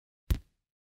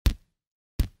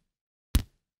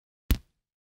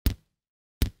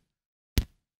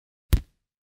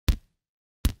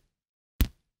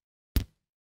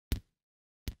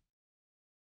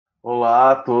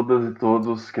Olá a todas e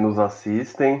todos que nos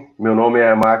assistem. Meu nome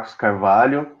é Marcos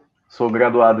Carvalho, sou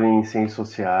graduado em Ciências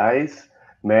Sociais,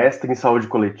 mestre em Saúde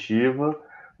Coletiva,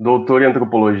 doutor em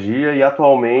Antropologia e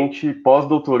atualmente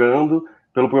pós-doutorando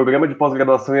pelo Programa de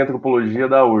Pós-Graduação em Antropologia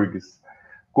da UFRGS.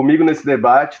 Comigo nesse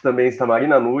debate também está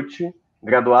Marina Nucci,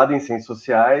 graduada em Ciências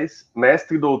Sociais,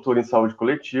 mestre e doutor em Saúde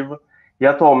Coletiva e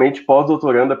atualmente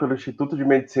pós-doutoranda pelo Instituto de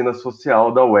Medicina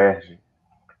Social da UFRJ.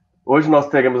 Hoje nós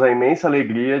teremos a imensa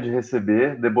alegria de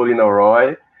receber Deboleena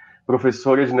Roy,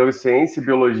 professora de Neurociência e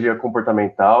Biologia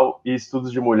Comportamental e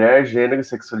Estudos de Mulher, Gênero e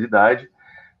Sexualidade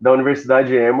da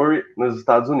Universidade Emory, nos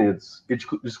Estados Unidos, e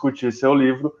discutir seu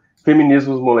livro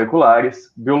Feminismos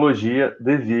Moleculares, Biologia,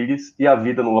 Devires e a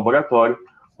Vida no Laboratório,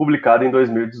 publicado em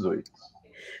 2018.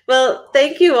 Well,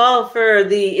 thank you all for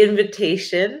the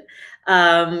invitation.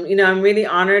 I'm really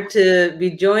honored to be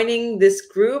joining this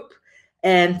group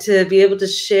and to be able to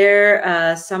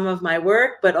share some of my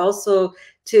work, but also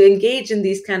to engage in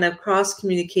these kind of cross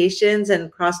communications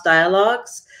and cross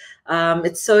dialogues.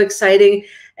 It's so exciting.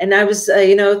 And I was,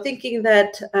 thinking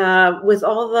that with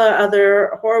all the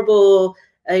other horrible,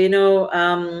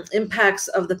 impacts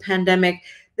of the pandemic,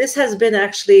 this has been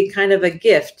actually kind of a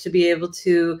gift to be able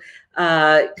to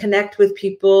connect with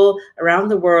people around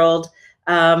the world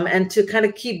and to kind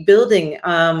of keep building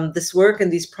this work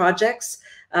and these projects.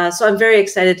 So I'm very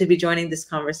excited to be joining this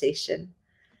conversation.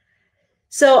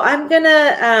 So I'm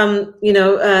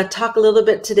gonna, talk a little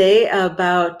bit today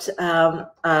about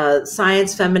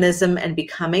science, feminism, and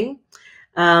becoming.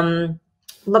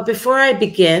 But before I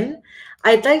begin,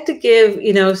 I'd like to give,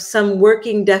 some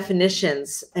working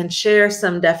definitions and share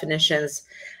some definitions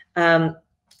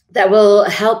that will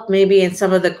help maybe in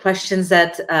some of the questions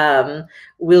that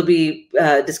we'll be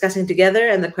discussing together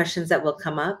and the questions that will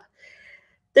come up.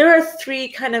 There are three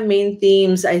kind of main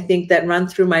themes, I think, that run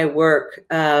through my work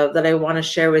that I want to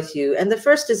share with you. And the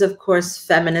first is, of course,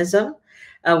 feminism,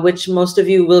 which most of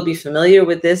you will be familiar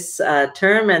with this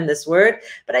term and this word.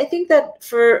 But I think that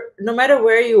for no matter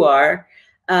where you are,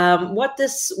 what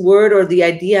this word or the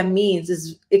idea means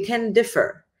is it can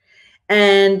differ.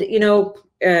 And,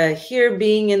 here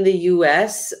being in the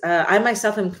US, I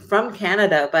myself am from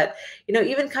Canada, but,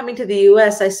 even coming to the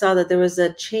US, I saw that there was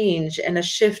a change and a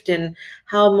shift in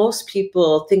how most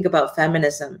people think about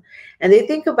feminism. And they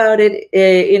think about it,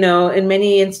 in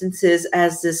many instances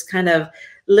as this kind of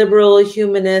liberal,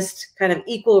 humanist, kind of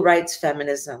equal rights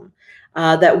feminism,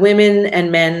 that women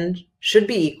and men should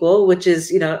be equal, which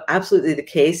is, absolutely the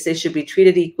case. They should be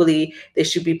treated equally. They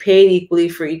should be paid equally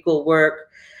for equal work.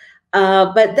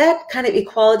 But that kind of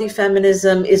equality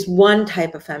feminism is one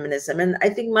type of feminism. And I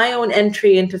think my own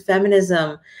entry into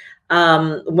feminism,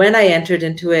 when I entered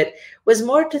into it, was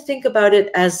more to think about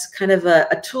it as kind of a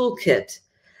toolkit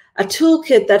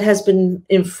that has been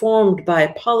informed by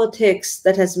politics,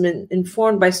 that has been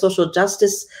informed by social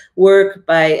justice work,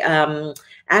 by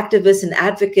activists and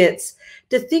advocates,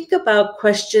 to think about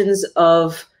questions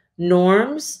of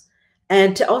norms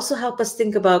and to also help us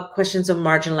think about questions of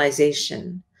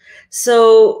marginalization.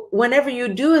 So whenever you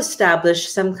do establish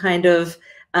some kind of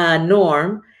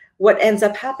norm, what ends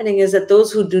up happening is that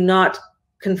those who do not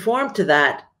conform to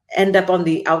that end up on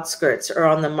the outskirts or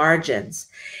on the margins.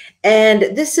 And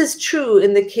this is true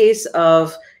in the case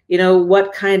of,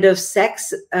 what kind of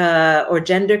sex or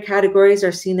gender categories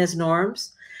are seen as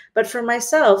norms. But for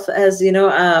myself, as,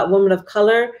 a woman of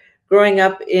color growing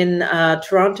up in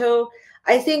Toronto,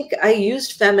 I think I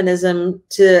used feminism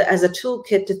as a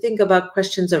toolkit to think about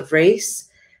questions of race,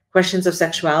 questions of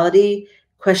sexuality,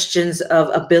 questions of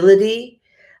ability,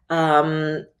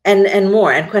 and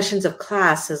more, and questions of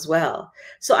class as well.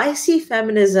 So I see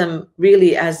feminism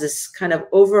really as this kind of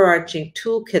overarching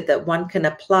toolkit that one can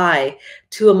apply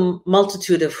to a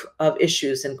multitude of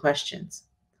issues and questions.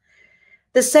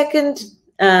 The second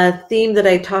theme that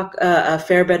I talk a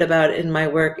fair bit about in my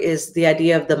work is the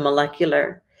idea of the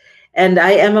molecular. And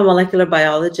I am a molecular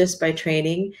biologist by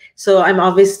training, so I'm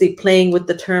obviously playing with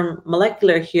the term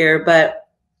molecular here, but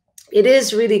it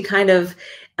is really kind of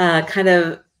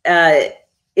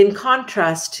in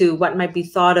contrast to what might be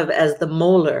thought of as the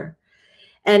molar.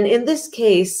 And in this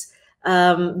case,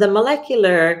 the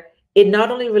molecular, it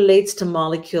not only relates to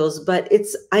molecules, but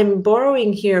I'm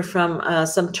borrowing here from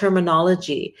some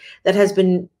terminology that has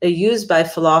been used by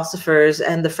philosophers,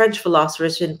 and the French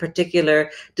philosophers in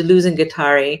particular, Deleuze and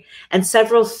Guattari, and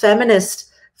several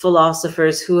feminist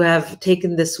philosophers who have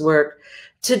taken this work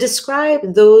to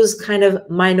describe those kind of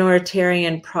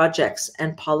minoritarian projects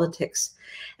and politics.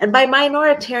 And by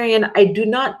minoritarian, I do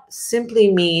not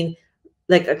simply mean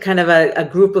like a kind of a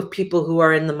group of people who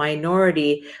are in the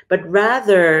minority, but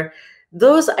rather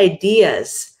those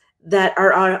ideas that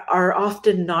are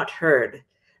often not heard.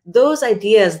 Those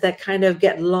ideas that kind of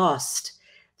get lost,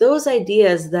 those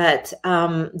ideas that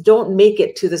don't make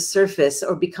it to the surface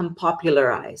or become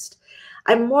popularized.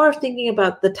 I'm more thinking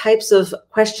about the types of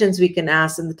questions we can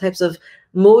ask and the types of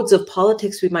modes of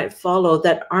politics we might follow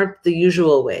that aren't the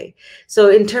usual way. So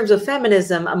in terms of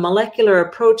feminism, a molecular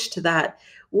approach to that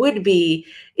would be,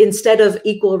 instead of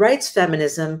equal rights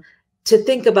feminism, to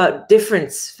think about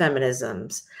difference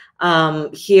feminisms,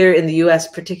 here in the US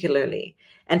particularly,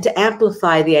 and to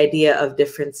amplify the idea of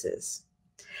differences.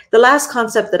 The last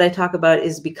concept that I talk about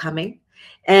is becoming.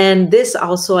 And this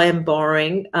also I am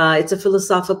borrowing. It's a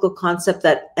philosophical concept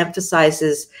that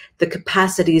emphasizes the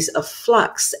capacities of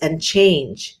flux and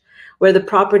change, where the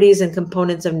properties and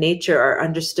components of nature are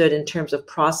understood in terms of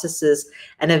processes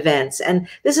and events. And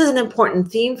this is an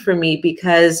important theme for me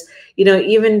because, you know,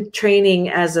 even training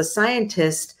as a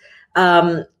scientist,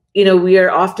 you know, we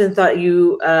are often thought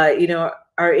you know,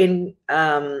 are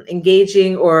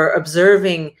engaging or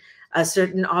observing a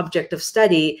certain object of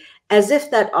study as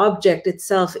if that object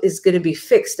itself is going to be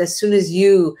fixed as soon as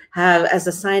you have, as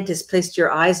a scientist, placed your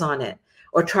eyes on it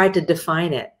or tried to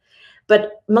define it.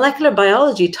 But molecular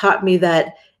biology taught me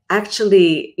that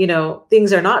actually, you know,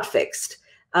 things are not fixed.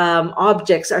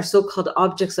 Objects, our so-called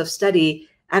objects of study,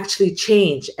 actually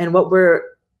change. And what we're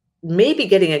maybe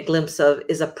getting a glimpse of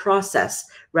is a process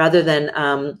rather than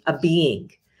a being.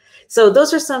 So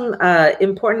those are some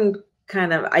important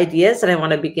kind of ideas that I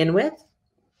want to begin with.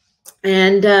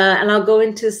 And I'll go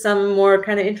into some more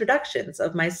kind of introductions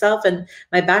of myself and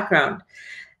my background.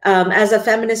 As a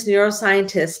feminist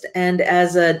neuroscientist and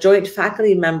as a joint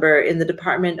faculty member in the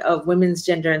Department of Women's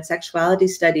Gender and Sexuality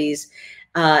Studies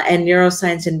and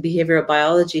Neuroscience and Behavioral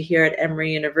Biology here at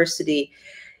Emory University,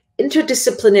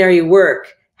 interdisciplinary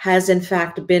work has in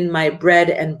fact been my bread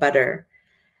and butter.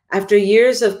 After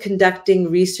years of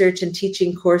conducting research and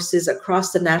teaching courses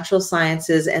across the natural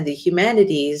sciences and the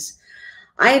humanities,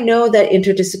 I know that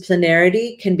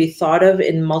interdisciplinarity can be thought of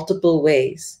in multiple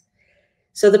ways.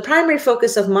 So the primary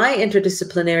focus of my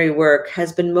interdisciplinary work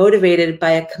has been motivated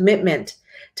by a commitment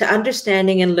to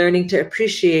understanding and learning to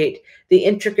appreciate the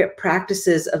intricate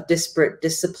practices of disparate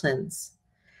disciplines.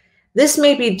 This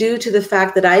may be due to the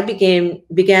fact that I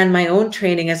began my own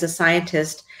training as a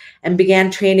scientist and began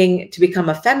training to become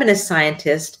a feminist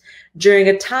scientist during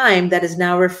a time that is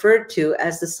now referred to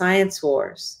as the Science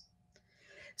Wars.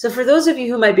 So for those of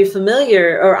you who might be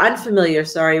familiar or unfamiliar,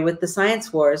 with the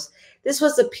Science Wars, this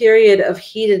was a period of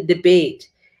heated debate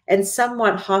and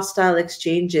somewhat hostile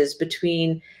exchanges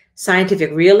between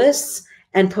scientific realists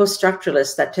and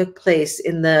post-structuralists that took place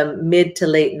in the mid to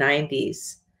late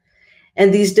 90s.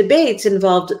 And these debates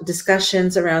involved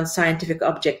discussions around scientific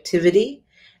objectivity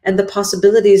and the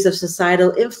possibilities of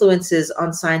societal influences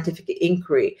on scientific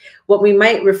inquiry, what we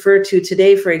might refer to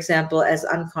today, for example, as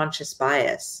unconscious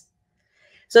bias.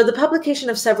 So the publication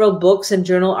of several books and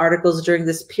journal articles during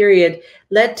this period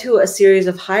led to a series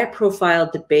of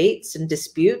high-profile debates and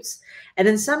disputes, and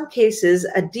in some cases,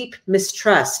 a deep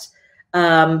mistrust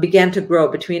began to grow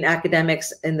between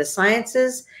academics in the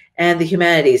sciences and the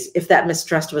humanities, if that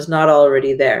mistrust was not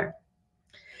already there.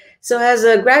 So as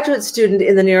a graduate student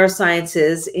in the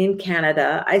neurosciences in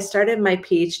Canada, I started my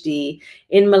PhD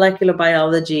in molecular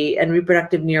biology and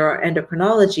reproductive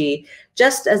neuroendocrinology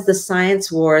just as the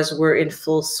Science Wars were in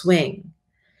full swing.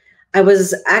 I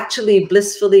was actually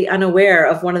blissfully unaware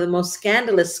of one of the most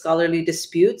scandalous scholarly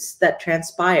disputes that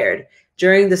transpired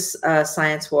during the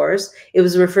Science Wars. It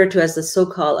was referred to as the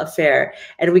so-called affair,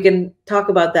 and we can talk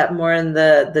about that more in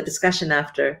the discussion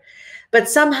after. But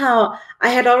somehow I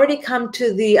had already come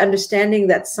to the understanding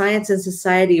that science and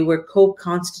society were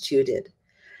co-constituted.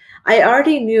 I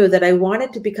already knew that I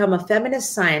wanted to become a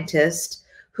feminist scientist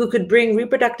who could bring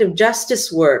reproductive justice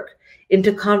work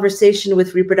into conversation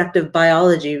with reproductive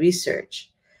biology research.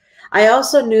 I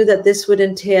also knew that this would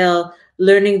entail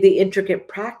learning the intricate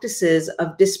practices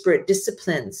of disparate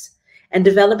disciplines and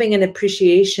developing an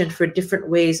appreciation for different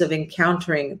ways of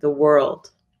encountering the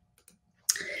world.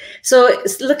 So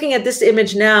looking at this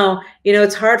image now, you know,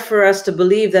 it's hard for us to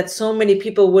believe that so many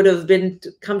people would have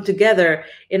come together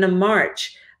in a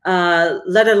march,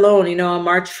 let alone, you know, a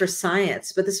march for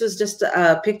science. But this was just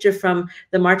a picture from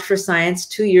the March for Science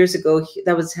 2 years ago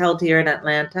that was held here in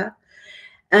Atlanta.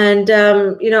 And,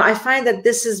 you know, I find that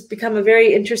this has become a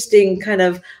very interesting kind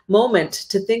of moment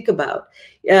to think about.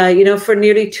 You know, for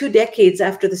nearly 2 decades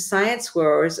after the Science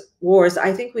Wars,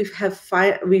 I think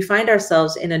we find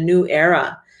ourselves in a new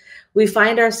era. We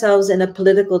find ourselves in a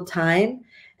political time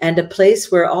and a place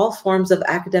where all forms of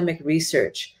academic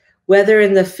research, whether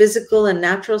in the physical and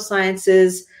natural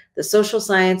sciences, the social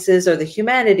sciences, or the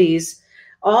humanities,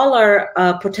 all are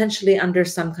potentially under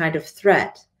some kind of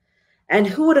threat. And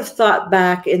who would have thought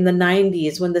back in the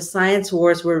 90s when the science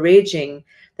wars were raging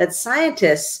that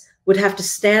scientists would have to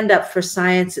stand up for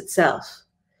science itself?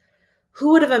 Who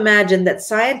would have imagined that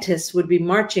scientists would be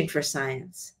marching for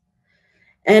science?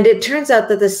 And it turns out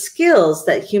that the skills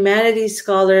that humanities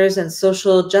scholars and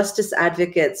social justice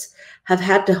advocates have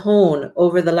had to hone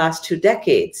over the last 2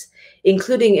 decades,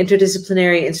 including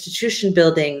interdisciplinary institution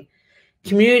building,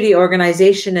 community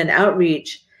organization and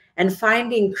outreach, and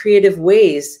finding creative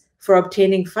ways for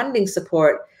obtaining funding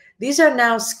support, these are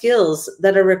now skills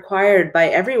that are required by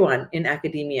everyone in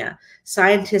academia,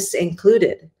 scientists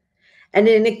included. And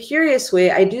in a curious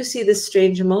way, I do see this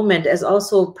strange moment as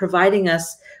also providing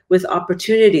us with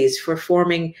opportunities for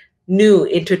forming new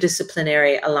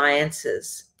interdisciplinary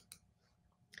alliances.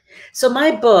 So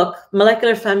my book,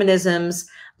 Molecular Feminisms,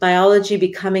 Biology,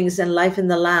 Becomings, and Life in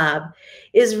the Lab,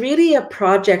 is really a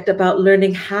project about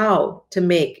learning how to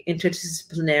make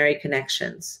interdisciplinary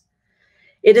connections.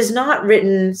 It is not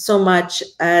written so much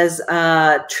as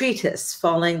a treatise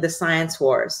following the science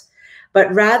wars,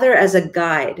 but rather as a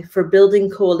guide for building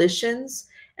coalitions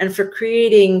and for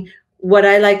creating what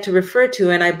I like to refer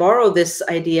to, and I borrow this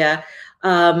idea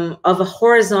of a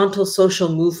horizontal social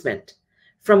movement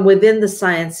from within the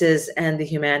sciences and the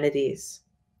humanities.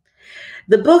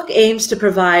 The book aims to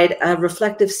provide a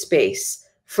reflective space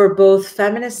for both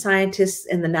feminist scientists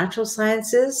in the natural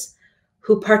sciences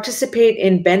who participate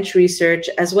in bench research,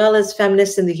 as well as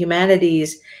feminists in the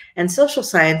humanities and social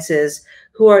sciences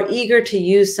who are eager to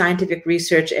use scientific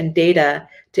research and data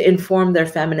to inform their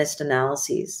feminist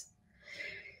analyses.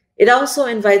 It also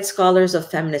invites scholars of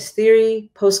feminist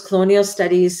theory, post-colonial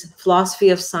studies, philosophy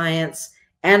of science,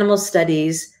 animal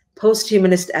studies,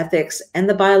 post-humanist ethics, and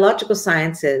the biological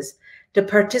sciences to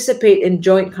participate in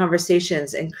joint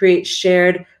conversations and create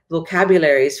shared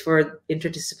vocabularies for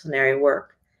interdisciplinary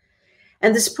work.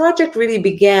 And this project really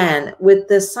began with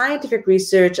the scientific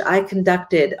research I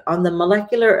conducted on the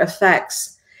molecular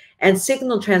effects and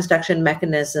signal transduction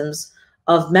mechanisms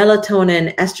of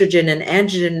melatonin, estrogen, and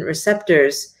androgen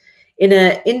receptors in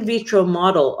an in vitro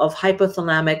model of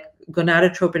hypothalamic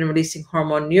gonadotropin-releasing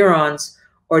hormone neurons,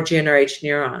 or GnRH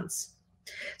neurons.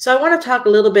 So I want to talk a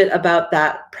little bit about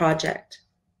that project.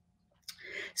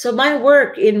 So my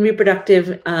work in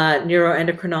reproductive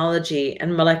neuroendocrinology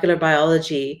and molecular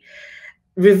biology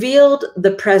revealed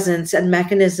the presence and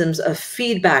mechanisms of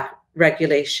feedback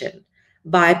regulation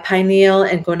by pineal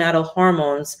and gonadal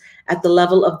hormones at the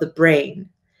level of the brain,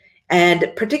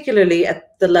 and particularly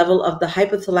at the level of the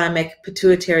hypothalamic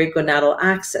pituitary gonadal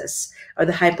axis, or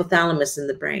the hypothalamus in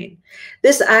the brain.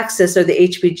 This axis, or the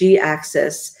HPG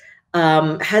axis,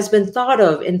 has been thought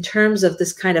of in terms of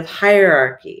this kind of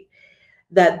hierarchy,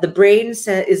 that the brain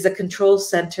is the control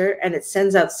center and it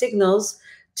sends out signals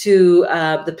to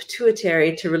the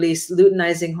pituitary to release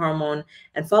luteinizing hormone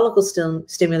and follicle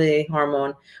stimulating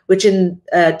hormone, which in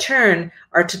turn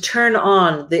are to turn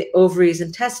on the ovaries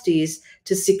and testes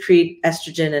to secrete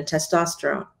estrogen and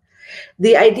testosterone.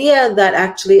 The idea that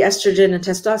actually estrogen and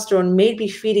testosterone may be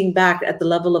feeding back at the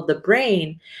level of the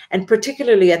brain, and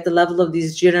particularly at the level of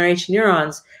these GnRH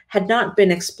neurons, had not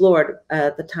been explored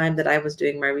at the time that I was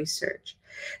doing my research.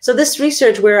 So this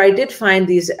research, where I did find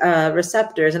these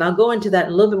receptors, and I'll go into that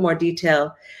in a little bit more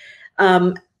detail,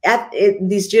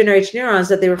 these GnRH neurons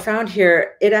that they were found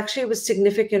here, it actually was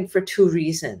significant for 2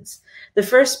 reasons. The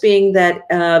first being that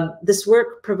this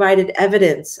work provided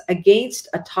evidence against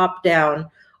a top-down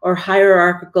or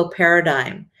hierarchical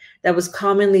paradigm that was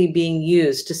commonly being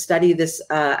used to study this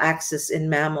axis in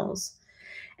mammals.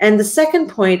 And the second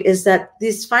point is that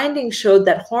these findings showed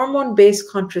that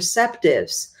hormone-based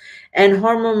contraceptives and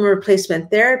hormone replacement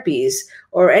therapies,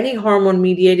 or any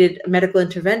hormone-mediated medical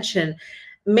intervention,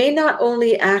 may not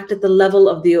only act at the level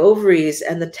of the ovaries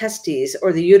and the testes,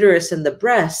 or the uterus and the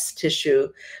breast tissue,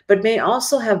 but may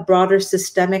also have broader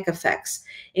systemic effects,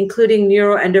 including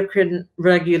neuroendocrine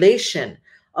regulation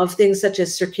of things such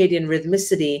as circadian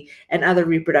rhythmicity and other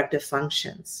reproductive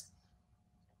functions.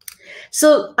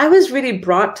 So I was really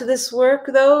brought to this work,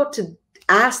 though, to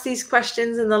ask these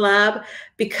questions in the lab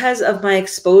because of my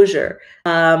exposure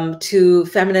to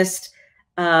feminist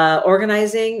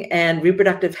organizing and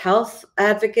reproductive health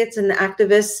advocates and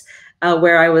activists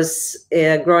where I was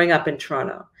growing up in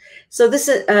Toronto. So this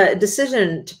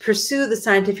decision to pursue the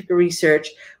scientific research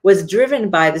was driven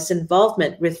by this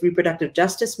involvement with reproductive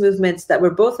justice movements that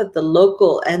were both at the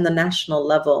local and the national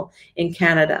level in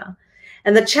Canada.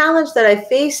 And the challenge that I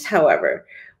faced, however,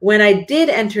 when I did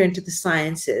enter into the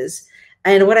sciences,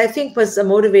 and what I think was a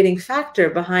motivating factor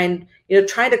behind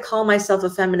trying to call myself a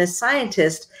feminist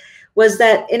scientist, was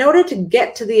that in order to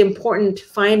get to the important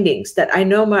findings that I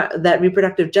know that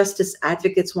reproductive justice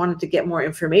advocates wanted to get more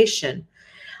information,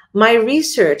 my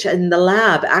research in the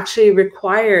lab actually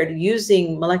required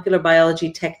using molecular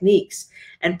biology techniques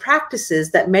and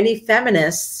practices that many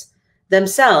feminists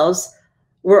themselves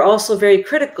were also very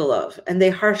critical of, and they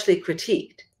harshly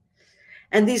critiqued.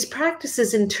 And these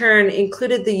practices in turn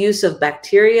included the use of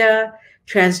bacteria,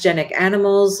 transgenic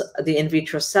animals, the in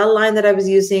vitro cell line that I was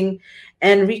using,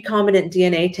 and recombinant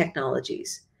DNA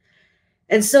technologies.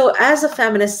 And so as a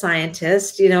feminist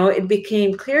scientist, you know, it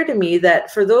became clear to me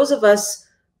that for those of us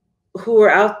who were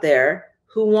out there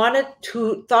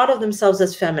who thought of themselves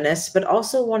as feminists, but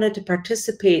also wanted to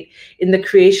participate in the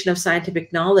creation of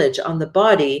scientific knowledge on the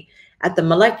body at the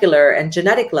molecular and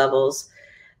genetic levels,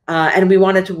 and we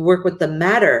wanted to work with the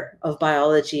matter of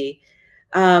biology,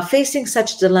 facing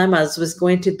such dilemmas was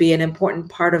going to be an important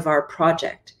part of our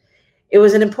project. It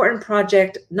was an important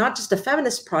project, not just a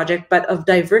feminist project, but of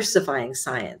diversifying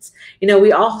science. You know,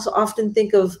 we also often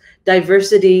think of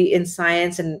diversity in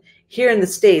science, and here in the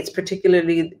States,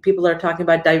 particularly, people are talking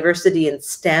about diversity in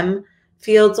STEM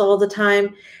fields all the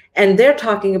time. And they're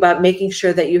talking about making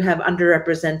sure that you have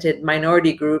underrepresented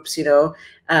minority groups, you know,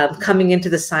 coming into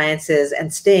the sciences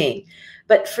and staying.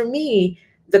 But for me,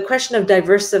 the question of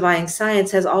diversifying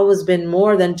science has always been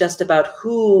more than just about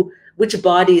which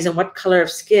bodies and what color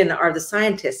of skin are the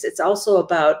scientists. It's also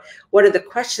about what are the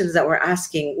questions that we're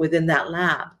asking within that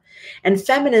lab. And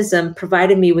feminism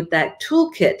provided me with that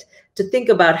toolkit to think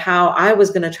about how I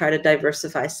was going to try to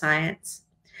diversify science.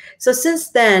 So since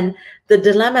then, the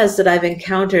dilemmas that I've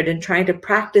encountered in trying to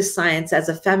practice science as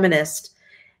a feminist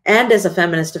and as a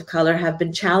feminist of color have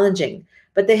been challenging,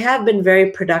 but they have been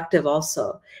very productive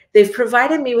also. They've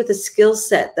provided me with a skill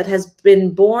set that has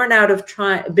been born out of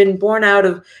trying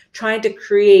to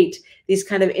create these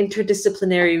kind of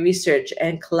interdisciplinary research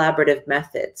and collaborative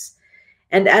methods.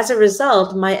 And as a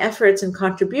result, my efforts and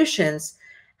contributions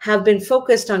have been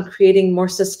focused on creating more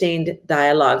sustained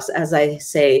dialogues, as I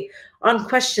say, on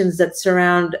questions that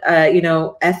surround, you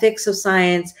know, ethics of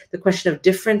science, the question of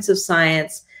difference of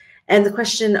science, and the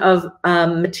question of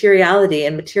materiality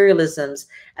and materialisms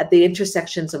at the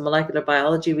intersections of molecular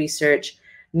biology research,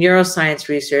 neuroscience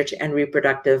research, and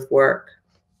reproductive work.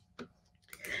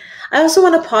 I also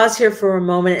want to pause here for a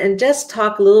moment and just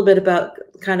talk a little bit about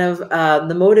kind of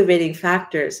the motivating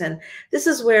factors. And this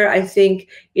is where I think,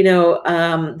 you know,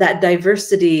 that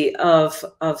diversity of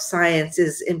science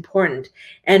is important,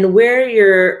 and where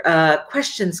your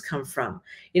questions come from.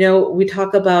 You know, we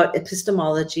talk about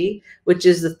epistemology, which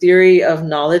is the theory of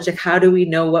knowledge. Like, how do we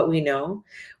know what we know?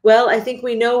 Well, I think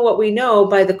we know what we know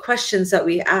by the questions that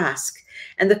we ask.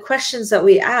 And the questions that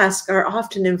we ask are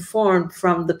often informed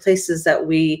from the places that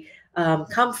we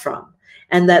come from,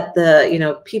 and that the, you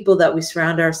know, people that we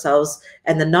surround ourselves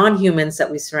and the non-humans that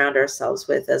we surround ourselves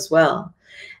with as well.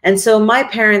 And so my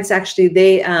parents actually,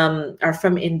 they are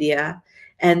from India,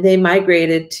 and they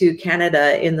migrated to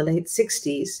Canada in the late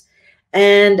 60s.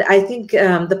 And I think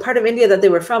the part of India that they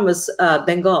were from was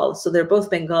Bengal. So they're both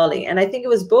Bengali. And I think it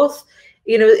was both,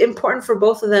 you know, important for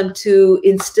both of them to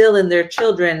instill in their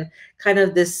children kind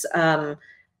of this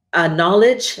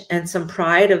knowledge and some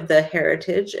pride of the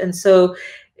heritage. And so,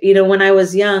 you know, when I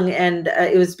was young and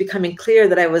it was becoming clear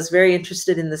that I was very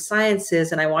interested in the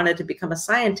sciences and I wanted to become a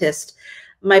scientist,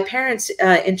 my parents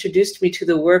introduced me to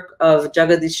the work of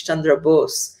Jagadish Chandra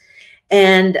Bose.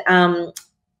 And,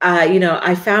 you know,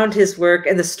 I found his work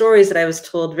and the stories that I was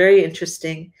told very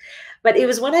interesting. But it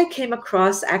was when I came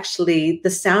across actually the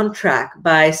soundtrack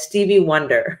by Stevie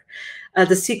Wonder,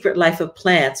 The Secret Life of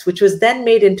Plants, which was then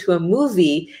made into a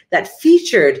movie that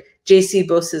featured J.C.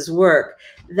 Bose's work,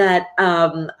 that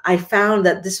I found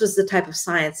that this was the type of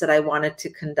science that I wanted to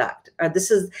conduct.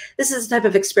 This is the type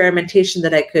of experimentation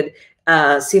that I could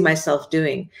see myself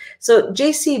doing. So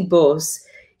J.C. Bose,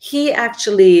 he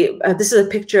actually, this is a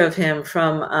picture of him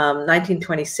from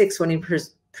 1926 when he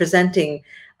was presenting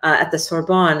at the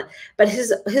Sorbonne, but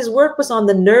his work was on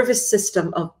the nervous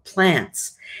system of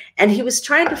plants. And he was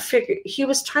trying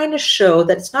to show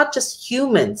that it's not just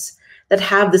humans that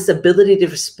have this ability to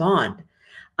respond.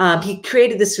 He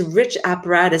created this rich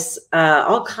apparatus,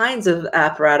 all kinds of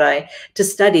apparatus to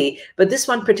study, but this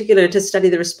one particular to study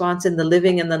the response in the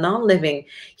living and the non-living.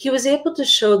 He was able to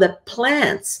show that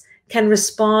plants can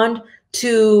respond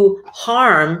to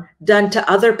harm done to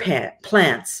other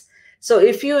plants. So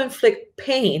if you inflict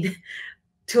pain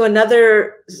to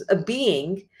another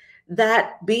being,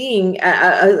 that being,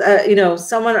 you know,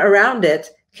 someone around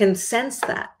it can sense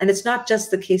that. And it's not just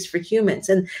the case for humans.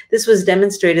 And this was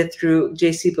demonstrated through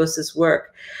J.C. Bose's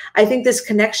work. I think this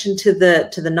connection to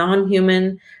the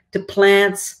non-human, to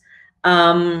plants,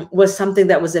 was something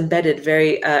that was embedded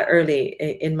very early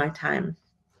in my time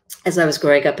as I was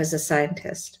growing up as a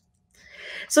scientist.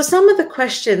 So some of the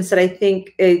questions that I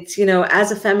think it's,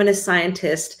 as a feminist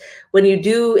scientist, when you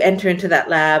do enter into that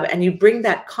lab and you bring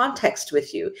that context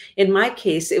with you, in my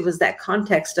case, it was that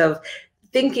context of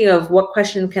thinking of what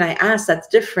question can I ask that's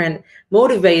different,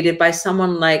 motivated by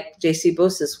someone like J.C.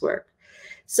 Bose's work.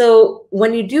 So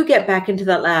when you do get back into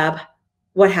that lab,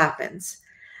 what happens?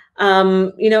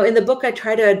 In the book, I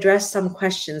try to address some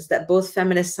questions that both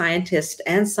feminist scientists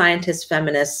and scientist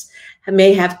feminists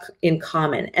may have in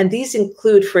common. And these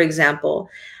include, for example,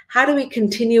 how do we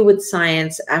continue with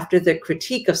science after the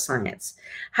critique of science?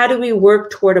 How do we work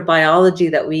toward a biology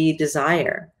that we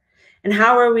desire? And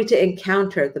how are we to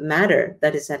encounter the matter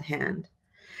that is at hand?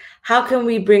 How can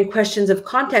we bring questions of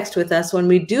context with us when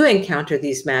we do encounter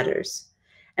these matters?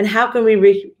 And how can we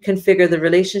reconfigure the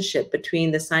relationship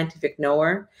between the scientific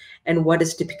knower and what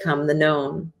is to become the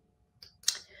known?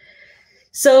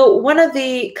 So one of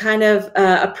the kind of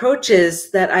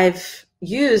approaches that I've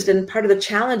used, and part of the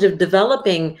challenge of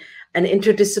developing an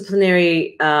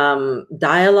interdisciplinary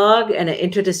dialogue and an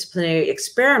interdisciplinary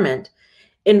experiment,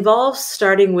 involves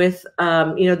starting with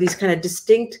these kind of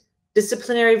distinct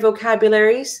disciplinary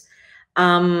vocabularies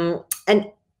and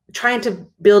trying to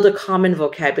build a common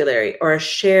vocabulary or a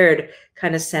shared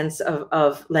kind of sense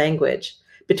of language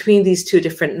between these two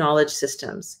different knowledge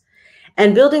systems.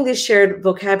 And building these shared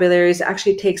vocabularies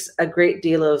actually takes a great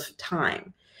deal of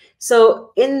time.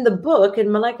 So in the book, in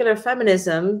Molecular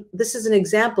Feminism, this is an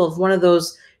example of one of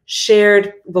those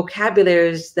shared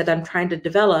vocabularies that I'm trying to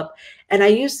develop. And I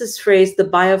use this phrase, the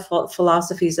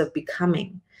biophilosophies of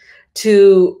becoming,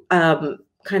 to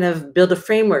kind of build a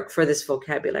framework for this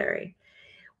vocabulary.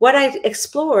 What I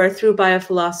explore through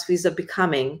biophilosophies of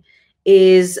becoming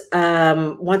is,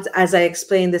 as I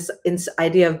explain this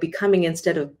idea of becoming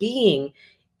instead of being,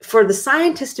 for the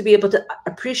scientist to be able to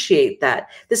appreciate that.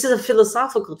 This is a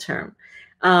philosophical term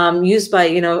used by,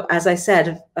 as I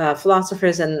said,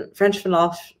 philosophers and French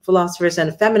philosophers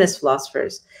and feminist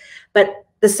philosophers. But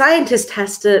the scientist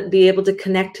has to be able to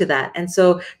connect to that. And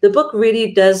so the book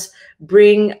really does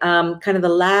bring kind of the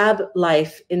lab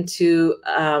life into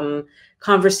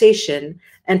conversation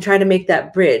and try to make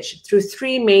that bridge through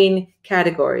three main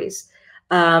categories.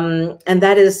 And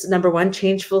that is, number one,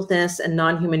 changefulness and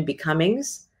non-human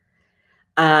becomings.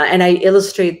 And I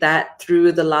illustrate that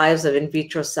through the lives of in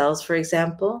vitro cells, for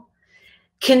example.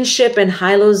 Kinship and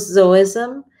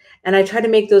hylozoism. And I try to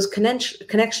make those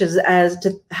connections as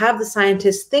to have the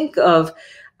scientists think of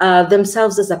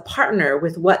themselves as a partner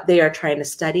with what they are trying to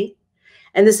study.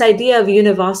 And this idea of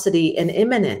univocity and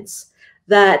immanence,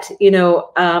 that,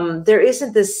 there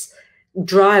isn't this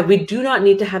drive. We do not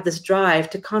need to have this drive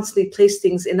to constantly place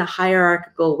things in a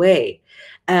hierarchical way,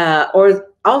 or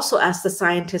also ask the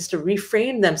scientists to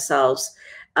reframe themselves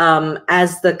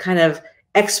as the kind of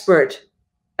expert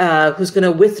who's going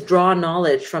to withdraw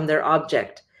knowledge from their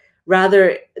object.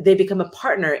 Rather, they become a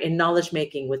partner in knowledge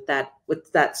making with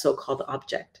that so-called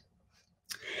object.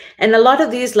 And a lot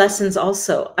of these lessons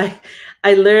also,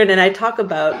 I learn, and I talk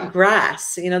about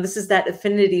grass. This is that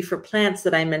affinity for plants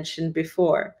that I mentioned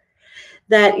before.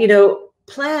 That,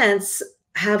 plants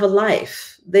have a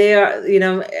life. They are,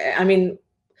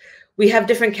 we have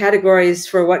different categories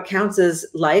for what counts as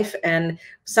life, and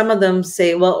some of them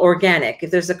say, well, organic.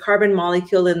 If there's a carbon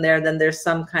molecule in there, then there's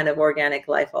some kind of organic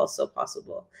life also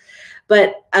possible.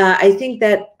 But I think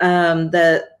that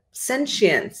the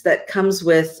sentience that comes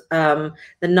with the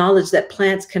knowledge that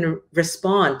plants can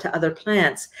respond to other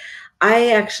plants,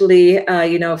 I actually,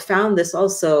 found this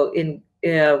also in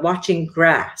watching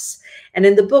grass. And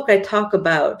in the book, I talk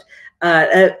about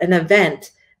an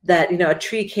event that, a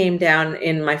tree came down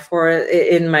in my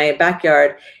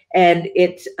backyard, and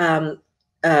it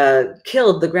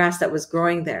killed the grass that was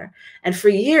growing there. And for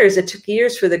years, it took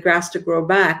years for the grass to grow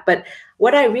back. But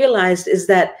what I realized is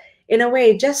that, in a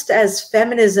way, just as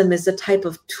feminism is a type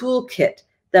of toolkit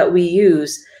that we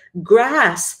use,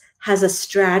 grass has a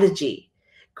strategy.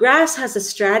 Grass has a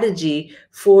strategy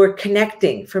for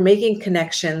connecting, for making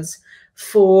connections,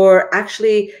 for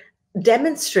actually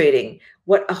demonstrating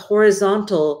what a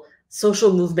horizontal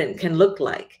social movement can look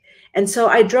like. And so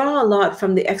I draw a lot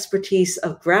from the expertise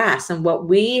of grass and what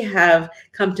we have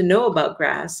come to know about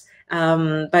grass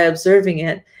by observing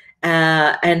it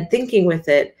and thinking with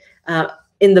it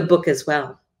in the book as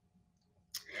well.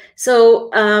 So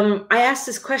I asked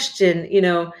this question,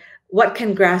 what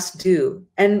can grass do?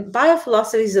 And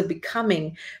biophilosophies of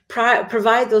becoming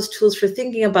provide those tools for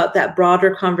thinking about that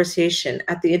broader conversation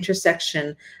at the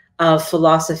intersection of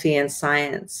philosophy and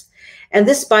science. And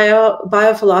this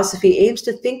biophilosophy aims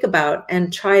to think about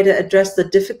and try to address the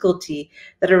difficulty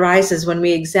that arises when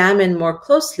we examine more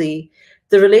closely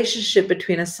the relationship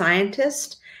between a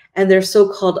scientist and their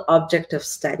so-called object of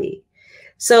study.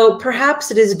 So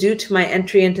perhaps it is due to my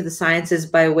entry into the sciences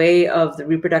by way of the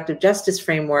reproductive justice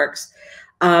frameworks,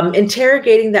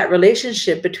 interrogating that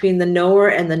relationship between the knower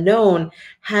and the known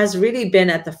has really been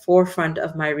at the forefront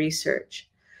of my research.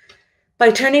 By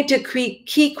turning to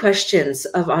key questions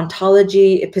of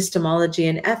ontology, epistemology,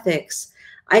 and ethics,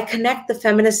 I connect the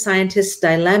feminist scientists'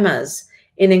 dilemmas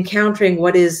in encountering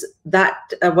what is that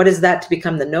to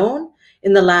become the known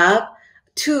in the lab,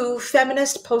 to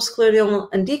feminist, post-colonial,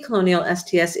 and decolonial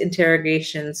STS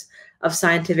interrogations of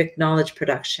scientific knowledge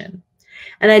production.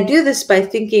 And I do this by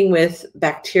thinking with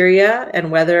bacteria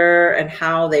and whether and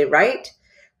how they write,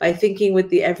 by thinking with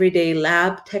the everyday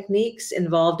lab techniques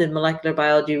involved in molecular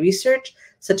biology research,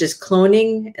 such as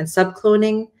cloning and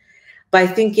subcloning, by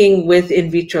thinking with in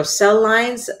vitro cell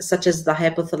lines, such as the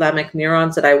hypothalamic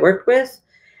neurons that I worked with,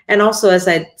 and also, as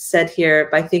I said here,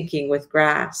 by thinking with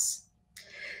grass.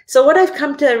 So what I've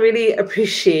come to really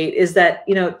appreciate is that,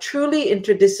 truly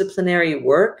interdisciplinary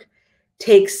work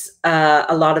takes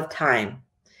a lot of time.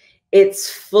 It's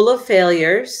full of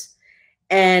failures,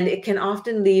 and it can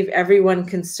often leave everyone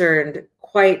concerned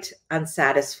quite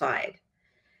unsatisfied.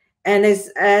 And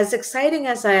as exciting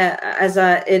as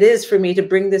it is for me to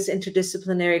bring this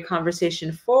interdisciplinary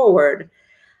conversation forward,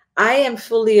 I am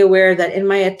fully aware that in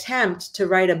my attempt to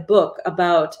write a book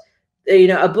about,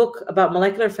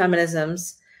 molecular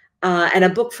feminisms and a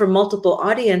book for multiple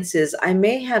audiences, I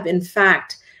may have in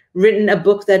fact written a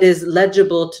book that is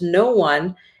legible to no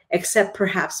one except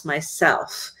perhaps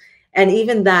myself. And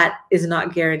even that is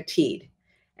not guaranteed.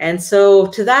 And so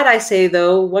to that I say,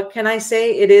 though, what can I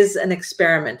say? It is an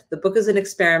experiment. The book is an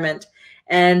experiment.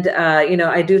 And,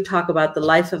 I do talk about the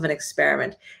life of an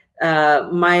experiment.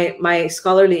 My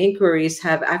scholarly inquiries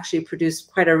have actually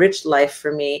produced quite a rich life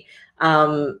for me.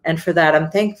 And for that, I'm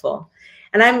thankful.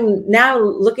 And I'm now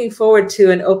looking forward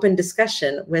to an open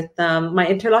discussion with my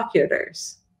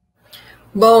interlocutors.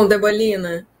 Bom,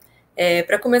 Deboleena,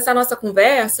 para começar a nossa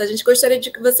conversa, a gente gostaria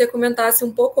de que você comentasse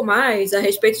um pouco mais a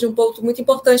respeito de um ponto muito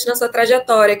importante na sua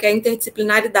trajetória, que é a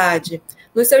interdisciplinaridade.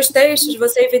 Nos seus textos,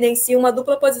 você evidencia uma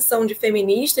dupla posição de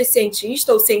feminista e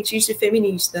cientista, ou cientista e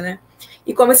feminista, né?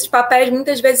 E como esses papéis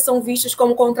muitas vezes são vistos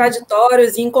como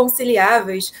contraditórios e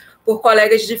inconciliáveis por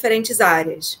colegas de diferentes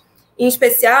áreas. Em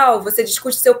especial, você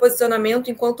discute seu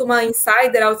posicionamento enquanto uma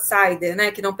insider-outsider,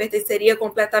 né, que não pertenceria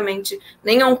completamente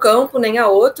nem a um campo, nem a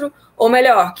outro, ou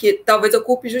melhor, que talvez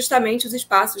ocupe justamente os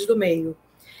espaços do meio.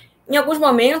 Em alguns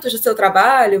momentos do seu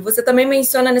trabalho, você também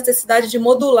menciona a necessidade de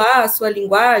modular a sua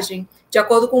linguagem de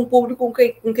acordo com o público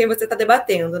com quem você está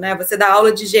debatendo, né? Você dá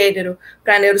aula de gênero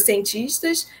para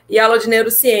neurocientistas e aula de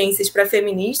neurociências para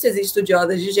feministas e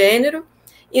estudiosas de gênero.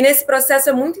 E nesse processo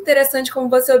é muito interessante como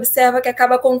você observa que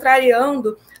acaba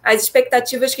contrariando as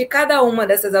expectativas que cada uma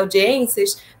dessas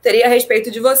audiências teria a respeito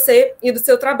de você e do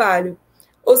seu trabalho.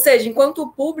 Ou seja, enquanto o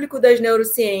público das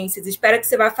neurociências espera que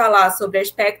você vá falar sobre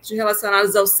aspectos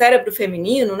relacionados ao cérebro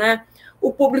feminino, né,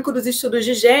 o público dos estudos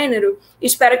de gênero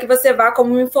espera que você vá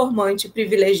como uma informante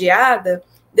privilegiada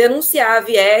denunciar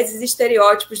vieses e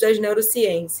estereótipos das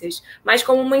neurociências. Mas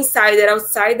como uma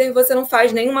insider-outsider, você não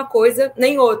faz nenhuma coisa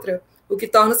nem outra, o que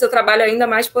torna o seu trabalho ainda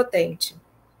mais potente.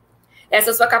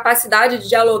 Essa sua capacidade de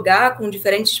dialogar com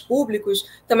diferentes públicos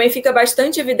também fica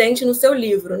bastante evidente no seu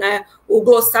livro, né? O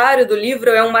glossário do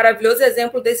livro é um maravilhoso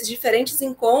exemplo desses diferentes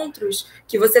encontros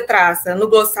que você traça. No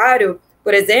glossário,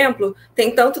 por exemplo,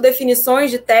 tem tanto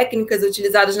definições de técnicas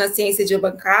utilizadas na ciência de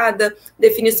bancada,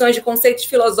 definições de conceitos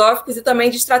filosóficos e também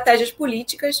de estratégias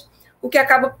políticas, o que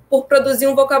acaba por produzir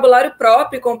um vocabulário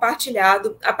próprio e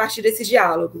compartilhado a partir desses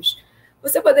diálogos.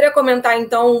 Você poderia comentar,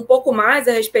 então, um pouco mais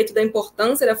a respeito da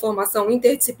importância da formação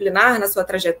interdisciplinar na sua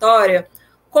trajetória?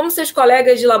 Como seus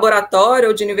colegas de laboratório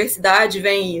ou de universidade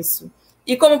veem isso?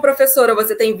 E como professora,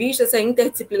 você tem visto essa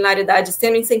interdisciplinaridade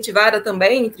sendo incentivada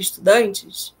também entre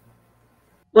estudantes?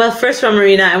 Well, first of all,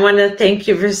 Marina, I want to thank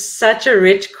you for such a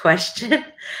rich question.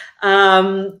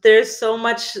 There's so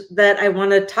much that I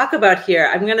want to talk about here.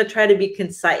 I'm going to try to be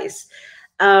concise.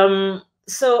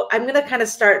 So I'm going to kind of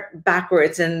start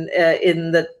backwards in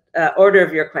the order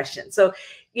of your question. So,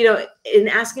 in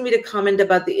asking me to comment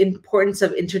about the importance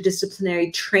of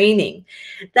interdisciplinary training,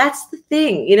 that's the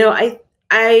thing.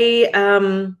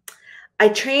 I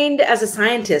trained as a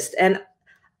scientist, and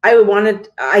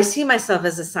I see myself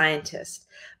as a scientist.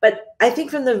 But I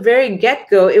think from the very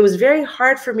get-go, it was very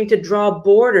hard for me to draw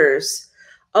borders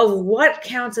of what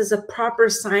counts as a proper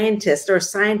scientist or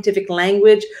scientific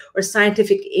language or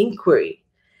scientific inquiry.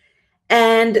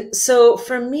 And so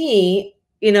for me,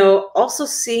 you know, also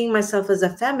seeing myself as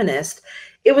a feminist,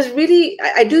 it was really,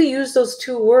 I do use those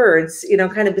two words, you know,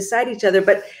 kind of beside each other,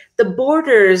 but the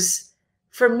borders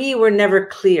for me were never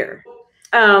clear.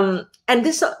 And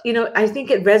this, you know, I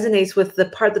think it resonates with the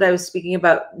part that I was speaking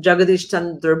about, Jagadish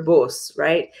Chandra Bose,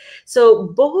 right? So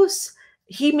Bose,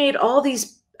 he made all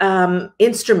these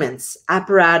instruments,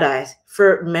 apparatus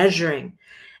for measuring.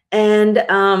 And,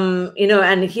 you know,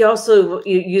 and he also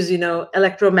used, you know,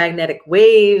 electromagnetic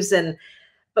waves.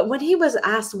 But when he was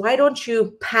asked, why don't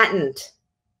you patent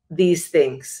these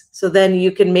things so then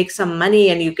you can make some money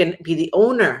and you can be the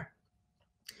owner?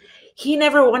 He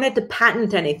never wanted to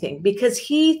patent anything because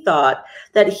he thought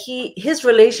that his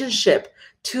relationship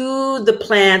to the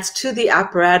plants, to the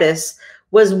apparatus,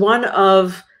 was one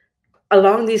of,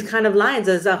 along these kind of lines,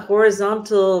 as a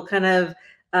horizontal kind of,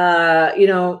 you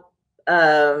know,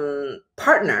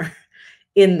 partner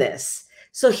in this.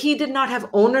 So he did not have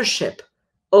ownership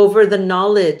over the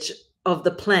knowledge of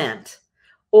the plant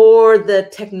or the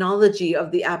technology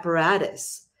of the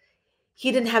apparatus.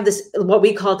 He didn't have this, what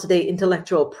we call today,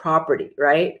 intellectual property,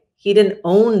 right? He didn't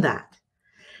own that.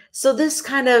 So this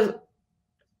kind of,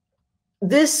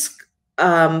 this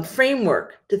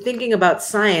framework to thinking about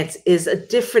science is a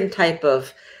different type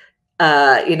of,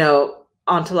 you know,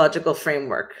 ontological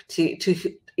framework to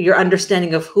your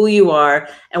understanding of who you are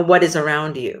and what is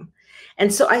around you.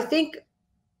 And so I think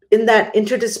in that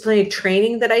interdisciplinary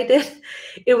training that I did,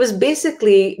 it was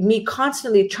basically me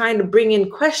constantly trying to bring in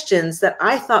questions that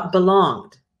I thought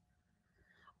belonged,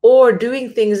 or doing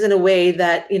things in a way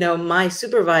that, you know, my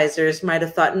supervisors might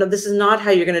have thought, no, this is not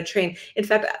how you're going to train. In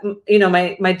fact, you know,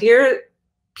 my dear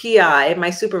PI, my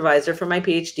supervisor for my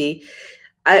PhD,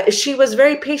 she was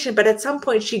very patient, but at some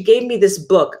point she gave me this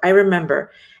book, I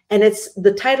remember, and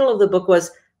the title of the book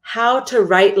was How to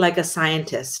Write Like a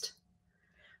Scientist.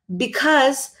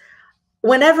 Because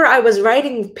whenever I was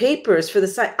writing papers for the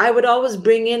site, I would always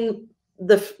bring in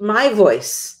my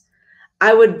voice.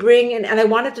 I would bring in, and I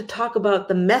wanted to talk about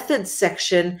the methods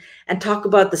section and talk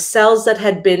about the cells that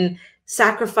had been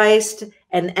sacrificed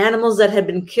and animals that had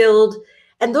been killed.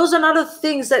 And those are not the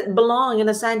things that belong in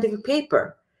a scientific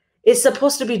paper. It's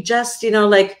supposed to be just, you know,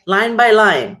 like line by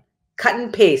line, cut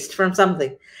and paste from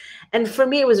something. And for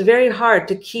me, it was very hard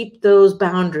to keep those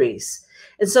boundaries.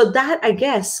 And so that, I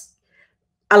guess,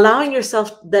 allowing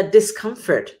yourself that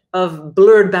discomfort of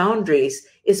blurred boundaries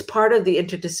is part of the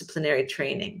interdisciplinary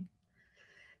training.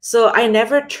 So I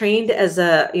never trained as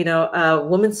a, you know, a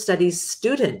women's studies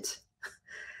student.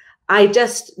 I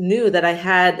just knew that I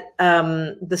had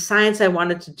the science I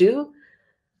wanted to do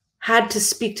had to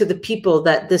speak to the people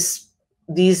that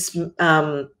these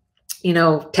you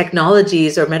know,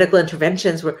 technologies or medical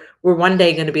interventions were one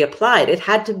day going to be applied. It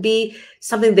had to be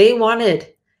something they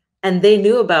wanted and they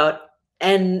knew about,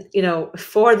 and, you know,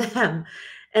 for them.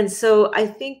 And so I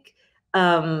think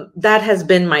that has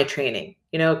been my training,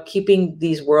 you know, keeping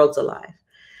these worlds alive.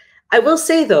 I will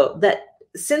say, though, that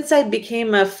since I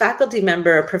became a faculty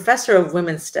member, a professor of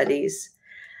women's studies,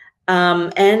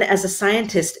 and as a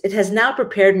scientist, it has now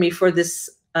prepared me for this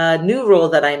new role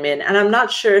that I'm in. And I'm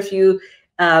not sure if you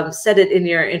said it in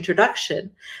your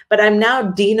introduction, but I'm now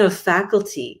Dean of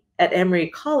Faculty at Emory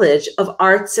College of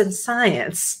Arts and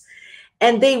Science.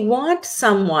 And they want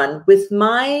someone with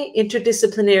my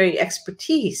interdisciplinary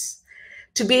expertise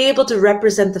to be able to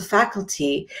represent the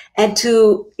faculty and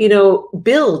to, you know,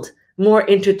 build more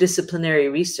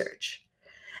interdisciplinary research.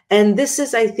 And this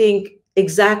is, I think,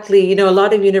 exactly, you know, a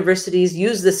lot of universities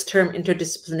use this term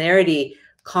interdisciplinarity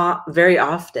very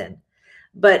often,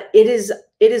 but it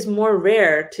is more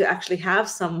rare to actually have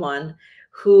someone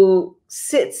who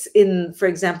sits in, for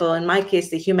example, in my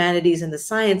case, the humanities and the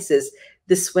sciences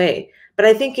this way. But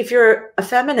I think if you're a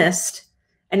feminist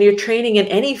and you're training in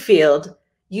any field,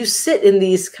 you sit in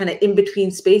these kind of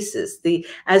in-between spaces,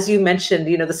 as you mentioned,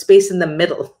 you know, the space in the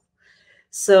middle.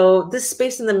 So this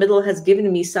space in the middle has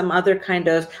given me some other kind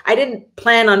of, I didn't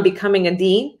plan on becoming a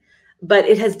dean, but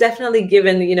it has definitely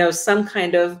given, you know, some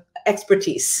kind of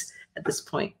expertise at this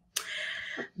point.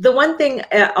 The one thing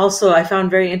also I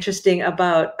found very interesting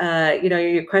about, you know,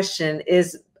 your question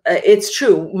is, it's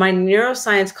true, my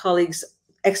neuroscience colleagues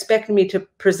expect me to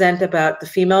present about the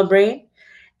female brain,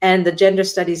 and the gender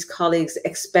studies colleagues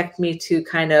expect me to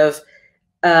kind of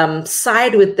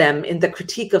side with them in the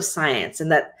critique of science,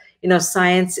 and that, you know,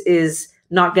 science is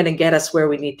not going to get us where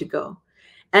we need to go.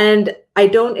 And I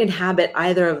don't inhabit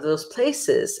either of those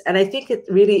places. And I think it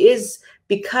really is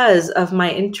because of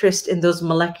my interest in those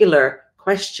molecular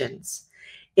questions,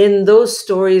 in those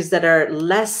stories that are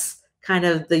less kind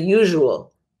of the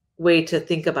usual way to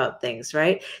think about things,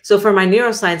 right? So for my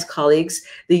neuroscience colleagues,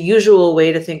 the usual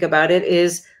way to think about it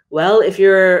is, well, if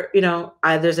you're,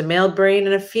 there's a male brain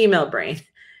and a female brain.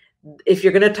 If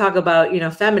you're going to talk about,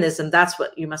 feminism, that's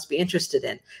what you must be interested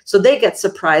in. So they get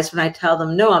surprised when I tell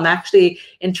them, no, I'm actually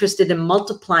interested in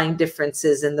multiplying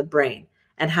differences in the brain.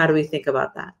 And how do we think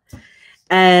about that?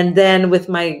 And then with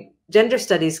my gender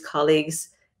studies colleagues,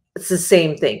 it's the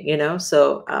same thing,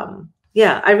 So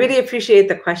yeah, I really appreciate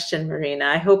the question, Marina.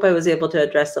 I hope I was able to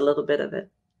address a little bit of it.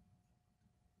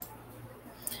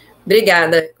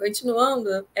 Obrigada.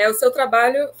 Continuando, o seu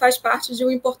trabalho faz parte de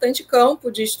um importante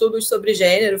campo de estudos sobre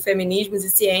gênero, feminismos e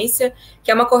ciência,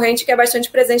 que é uma corrente que é bastante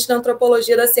presente na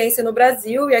antropologia da ciência no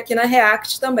Brasil e aqui na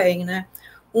ReACT também, né?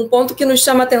 Um ponto que nos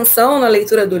chama atenção na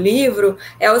leitura do livro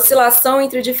é a oscilação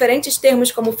entre diferentes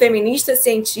termos como feminista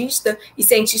cientista e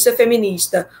cientista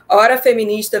feminista. Ora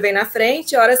feminista vem na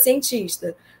frente, ora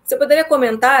cientista. Você poderia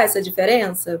comentar essa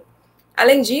diferença?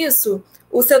 Além disso,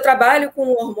 o seu trabalho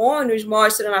com hormônios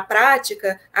mostra na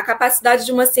prática a capacidade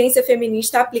de uma ciência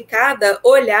feminista aplicada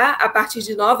olhar a partir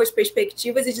de novas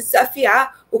perspectivas e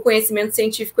desafiar o conhecimento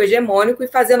científico hegemônico e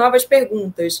fazer novas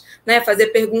perguntas, né? Fazer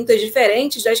perguntas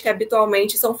diferentes das que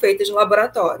habitualmente são feitas no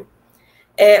laboratório.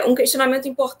 Um questionamento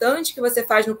importante que você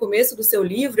faz no começo do seu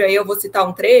livro, aí eu vou citar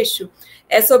um trecho,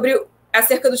 é sobre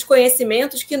acerca dos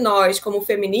conhecimentos que nós, como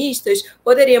feministas,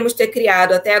 poderíamos ter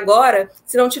criado até agora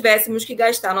se não tivéssemos que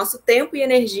gastar nosso tempo e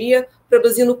energia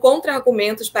produzindo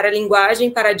contra-argumentos para a linguagem,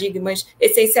 paradigmas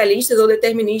essencialistas ou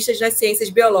deterministas nas ciências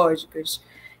biológicas.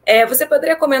 Você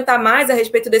poderia comentar mais a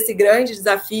respeito desse grande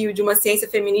desafio de uma ciência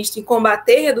feminista em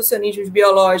combater reducionismos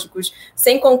biológicos,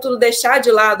 sem, contudo, deixar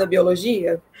de lado a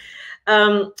biologia?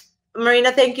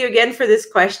 Marina, thank you again for this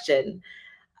question.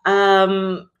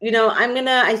 I'm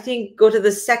gonna, I think, go to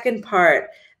the second part.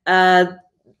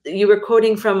 You were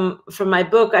quoting from my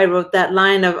book. I wrote that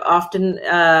line of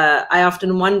I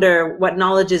often wonder what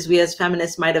knowledges we as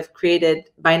feminists might have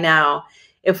created by now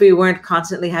if we weren't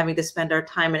constantly having to spend our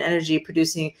time and energy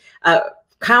producing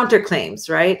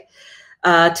counterclaims, right?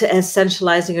 To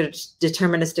essentializing a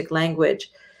deterministic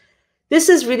language. This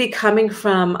is really coming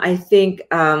from, I think,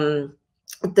 the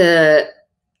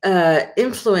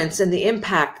influence and the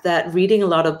impact that reading a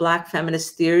lot of Black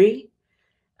feminist theory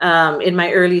in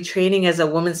my early training as a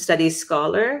women's studies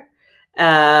scholar,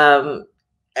 it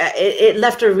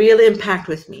left a real impact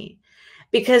with me.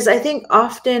 Because I think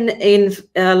often in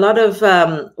a lot of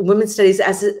women's studies,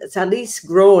 as it's at least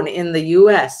grown in the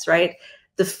US, right,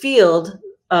 the field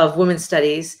of women's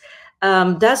studies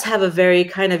does have a very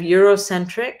kind of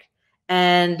Eurocentric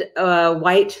and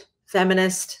white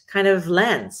feminist kind of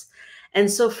lens. And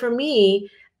so for me,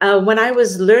 when I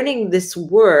was learning this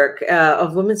work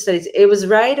of women's studies, it was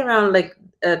right around like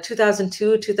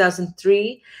 2002,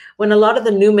 2003, when a lot of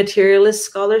the new materialist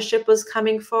scholarship was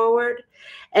coming forward.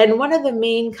 And one of the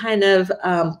main kind of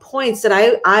points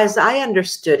that as I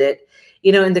understood it,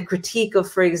 in the critique of,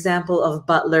 for example, of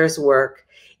Butler's work,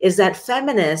 is that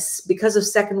feminists, because of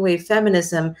second wave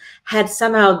feminism,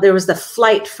 there was the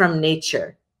flight from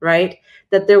nature, right?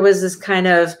 That there was this kind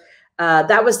of,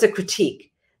 that was the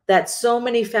critique, that so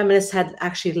many feminists had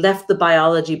actually left the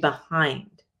biology behind.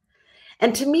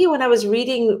 And to me, when I was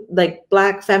reading like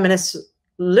Black feminist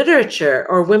literature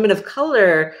or women of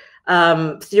color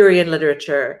theory and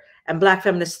literature and Black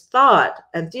feminist thought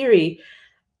and theory,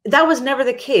 that was never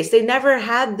the case. They never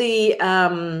had the,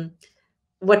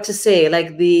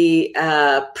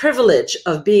 privilege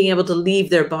of being able to leave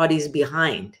their bodies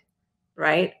behind,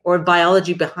 right? Or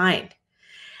biology behind.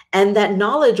 And that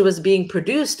knowledge was being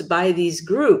produced by these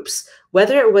groups,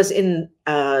 whether it was in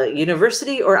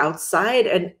university or outside,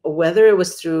 and whether it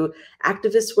was through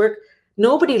activist work,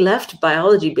 nobody left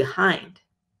biology behind.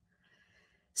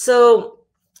 So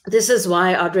this is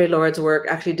why Audre Lorde's work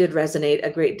actually did resonate a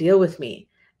great deal with me.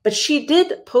 But she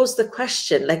did pose the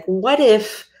question, like, what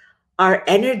if our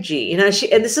energy, and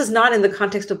this is not in the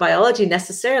context of biology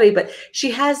necessarily, but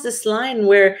she has this line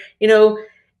where,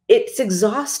 it's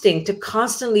exhausting to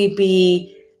constantly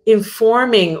be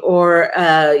informing or,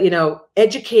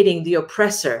 educating the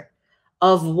oppressor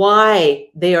of why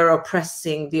they are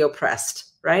oppressing the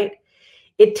oppressed, right?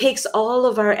 It takes all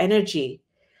of our energy,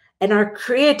 and our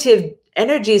creative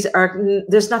energies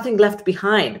there's nothing left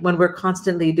behind when we're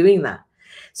constantly doing that.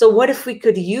 So what if we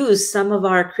could use some of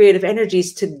our creative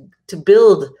energies to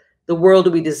build the world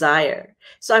we desire?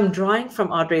 So I'm drawing from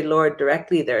Audre Lorde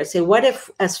directly there. I say, what if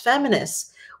as feminists,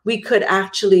 we could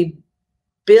actually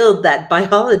build that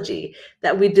biology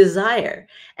that we desire?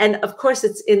 And of course,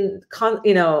 it's in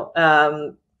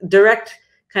direct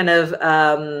kind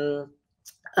of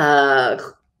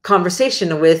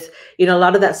conversation with, you know, a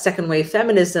lot of that second wave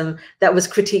feminism that was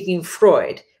critiquing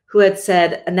Freud, who had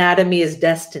said anatomy is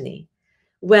destiny.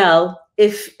 Well,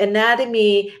 if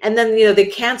anatomy, and then, you know, they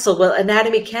cancel, well,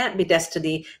 anatomy can't be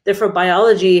destiny, therefore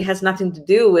biology has nothing to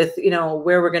do with, you know,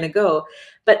 where we're going to go.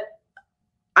 But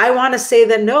I want to say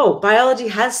that no, biology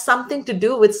has something to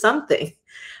do with something,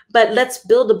 but let's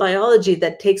build a biology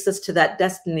that takes us to that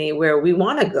destiny where we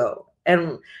want to go.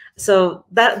 And so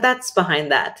that's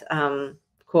behind that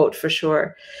quote for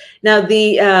sure. Now,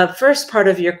 the first part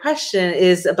of your question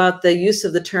is about the use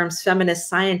of the terms feminist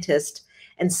scientist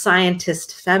and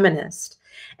scientist feminist.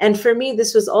 And for me,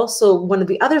 this was also one of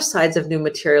the other sides of new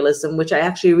materialism, which I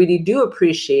actually really do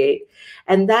appreciate.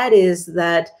 And that is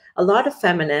that a lot of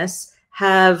feminists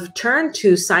have turned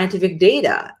to scientific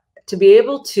data to be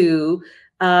able to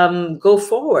go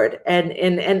forward and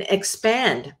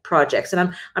expand projects.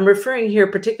 And I'm referring here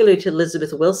particularly to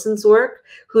Elizabeth Wilson's work,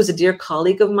 who's a dear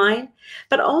colleague of mine,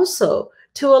 but also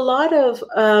to a lot of,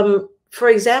 for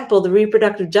example, the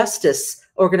reproductive justice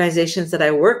organizations that I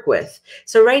work with.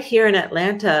 So right here in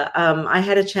Atlanta, I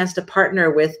had a chance to partner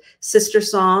with Sister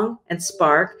Song and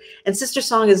Spark. And Sister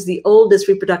Song is the oldest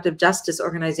reproductive justice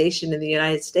organization in the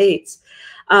United States,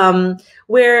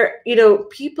 where, you know,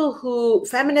 people who,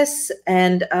 feminists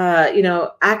and, you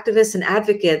know, activists and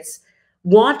advocates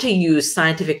want to use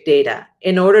scientific data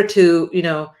in order to, you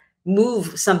know,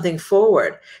 move something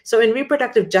forward. So in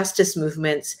reproductive justice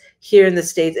movements here in the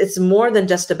States, it's more than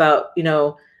just about, you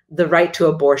know, the right to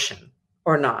abortion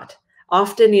or not.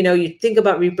 Often, you know, you think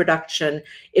about reproduction,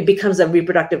 it becomes a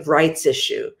reproductive rights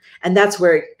issue. And that's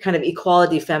where kind of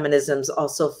equality feminisms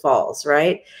also falls,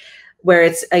 right? Where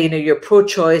it's, you know, you're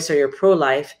pro-choice or you're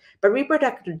pro-life, but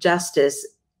reproductive justice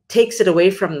takes it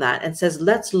away from that and says,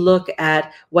 let's look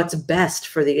at what's best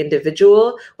for the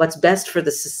individual, what's best for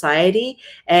the society,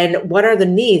 and what are the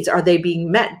needs? Are they being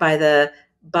met by the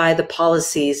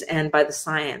policies and by the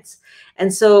science?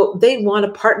 And so they want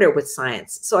to partner with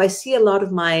science. So I see a lot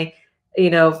of my, you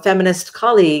know, feminist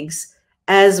colleagues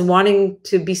as wanting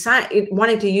to be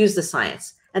wanting to use the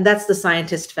science, and that's the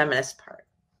scientist feminist part.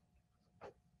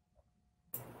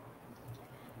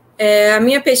 A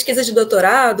minha pesquisa de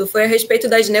doutorado foi a respeito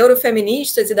das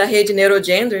neurofeministas e da rede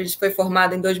Neurogenders, foi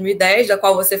formada em 2010, da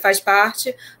qual você faz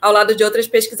parte, ao lado de outras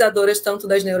pesquisadoras tanto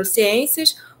das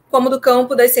neurociências como do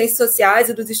campo das ciências sociais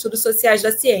e dos estudos sociais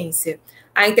da ciência.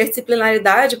 A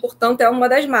interdisciplinaridade, portanto, é uma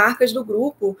das marcas do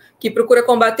grupo, que procura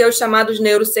combater os chamados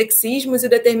neurosexismos e o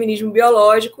determinismo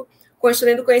biológico,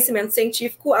 construindo conhecimento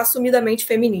científico assumidamente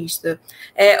feminista.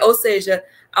 Ou seja,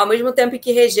 ao mesmo tempo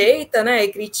que rejeita, né,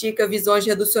 e critica visões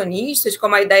reducionistas,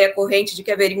 como a ideia corrente de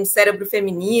que haveria um cérebro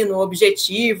feminino,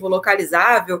 objetivo,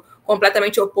 localizável,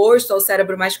 completamente oposto ao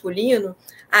cérebro masculino,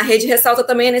 a rede ressalta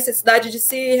também a necessidade de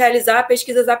se realizar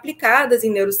pesquisas aplicadas em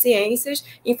neurociências,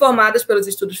 informadas pelos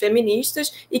estudos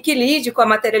feministas e que lide com a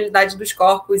materialidade dos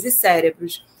corpos e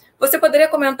cérebros. Você poderia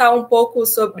comentar um pouco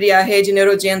sobre a rede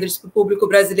Neurogenders para o público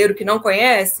brasileiro que não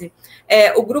conhece?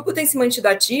 O grupo tem se mantido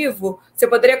ativo? Você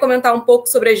poderia comentar um pouco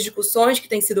sobre as discussões que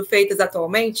têm sido feitas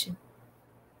atualmente?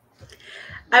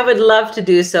 I would love to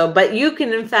do so, but you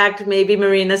can, in fact, maybe,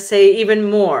 Marina, say even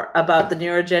more about the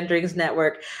Neurogenderings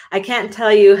Network. I can't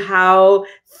tell you how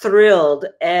thrilled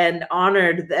and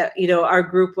honored that, you know, our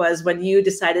group was when you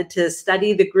decided to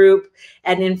study the group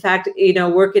and, in fact, you know,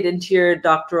 work it into your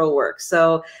doctoral work.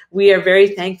 So we are very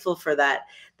thankful for that.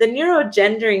 The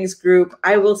Neurogenderings group,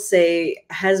 I will say,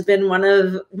 has been one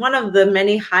of the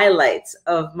many highlights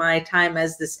of my time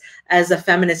as a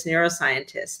feminist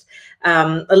neuroscientist.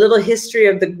 A little history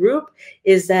of the group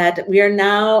is that we are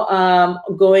now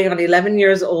going on 11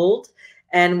 years old,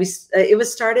 and it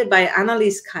was started by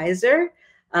Annalise Kaiser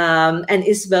and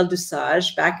Isabelle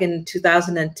Dusage back in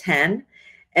 2010.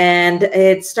 And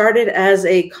it started as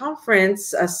a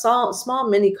conference, a small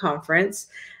mini conference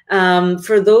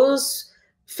for those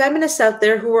feminists out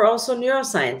there who were also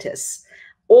neuroscientists,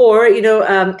 or, you know,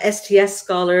 STS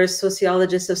scholars,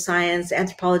 sociologists of science,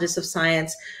 anthropologists of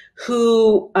science,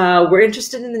 who were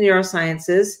interested in the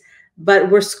neurosciences, but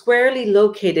were squarely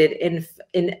located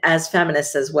in as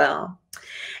feminists as well.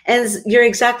 And you're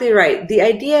exactly right. The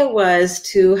idea was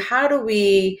to, how do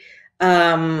we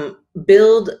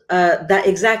build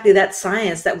that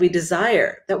science that we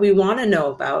desire, that we want to know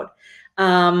about,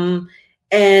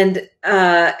 and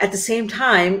at the same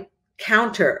time,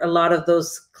 counter a lot of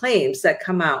those claims that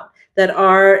come out that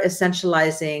are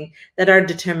essentializing, that are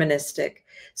deterministic.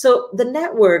 So the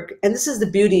network, and this is the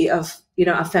beauty of, you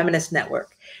know, a feminist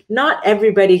network, not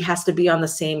everybody has to be on the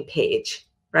same page.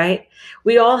 right?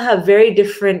 We all have very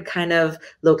different kind of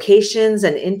locations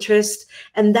and interests.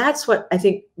 And that's what I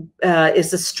think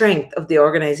is the strength of the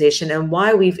organization and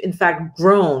why we've in fact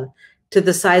grown to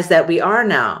the size that we are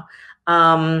now.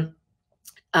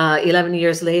 11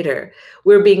 years later,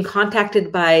 we're being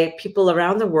contacted by people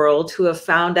around the world who have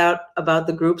found out about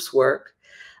the group's work.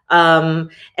 And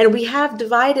we have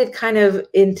divided kind of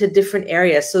into different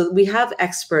areas. So we have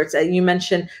experts. You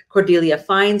mentioned Cordelia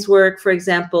Fine's work, for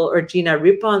example, or Gina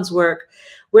Rippon's work,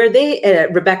 where they,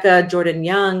 Rebecca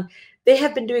Jordan-Young, they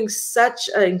have been doing such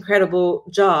an incredible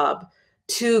job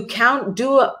to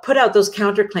put out those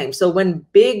counterclaims. So when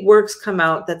big works come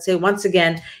out that say, once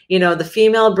again, you know, the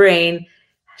female brain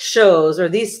shows, or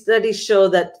these studies show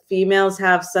that females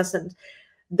have such,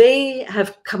 they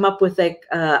have come up with like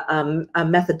a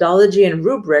methodology and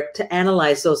rubric to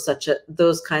analyze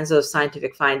those kinds of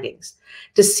scientific findings,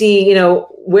 to see, you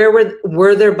know, where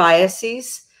were there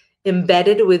biases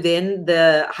embedded within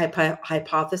the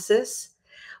hypothesis,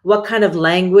 what kind of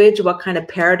language, what kind of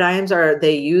paradigms are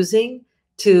they using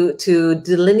to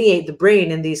delineate the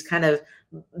brain in these kind of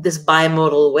this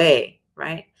bimodal way,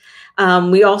 right?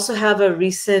 We also have a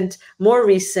more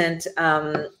recent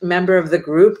member of the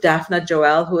group, Daphna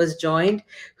Joel, who has joined,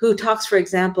 who talks, for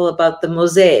example, about the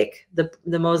mosaic, the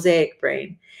mosaic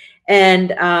brain. And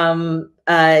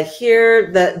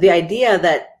here, the idea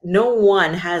that no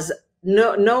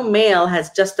male has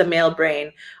just a male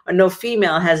brain, or no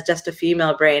female has just a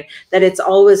female brain, that it's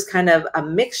always kind of a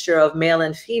mixture of male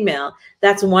and female.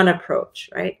 That's one approach,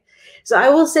 right? So I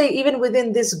will say, even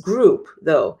within this group,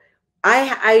 though,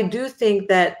 I do think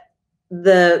that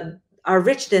our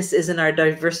richness is in our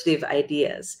diversity of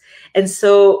ideas. And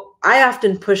so I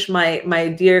often push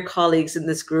my dear colleagues in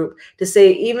this group to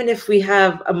say, even if we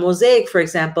have a mosaic, for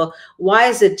example, why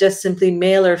is it just simply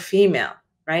male or female,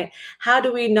 right? How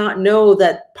do we not know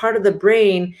that part of the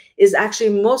brain is actually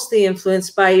mostly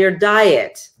influenced by your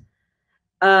diet,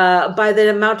 by the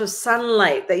amount of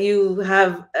sunlight that you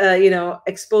have,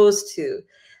 exposed to,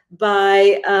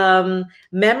 by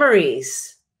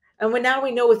memories. And now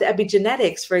we know with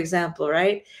epigenetics, for example,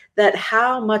 right, that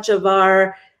how much of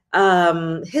our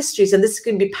histories, and this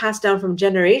can be passed down from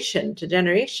generation to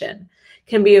generation,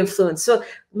 can be influenced. So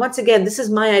once again, this is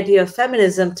my idea of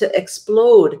feminism, to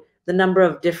explode the number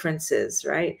of differences,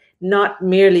 right? Not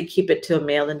merely keep it to a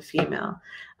male and female.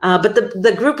 But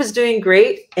the group is doing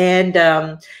great. And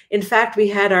in fact, we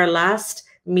had our last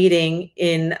meeting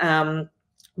in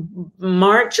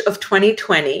March of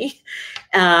 2020.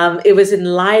 It was in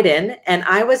Leiden, and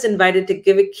I was invited to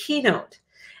give a keynote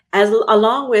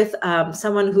along with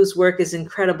someone whose work is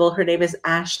incredible. Her name is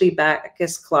Ashley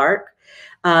Backus-Clark.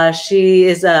 She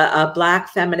is a Black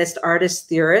feminist artist,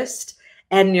 theorist,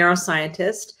 and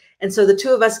neuroscientist. And so the two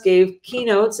of us gave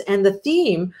keynotes, and the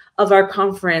theme of our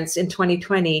conference in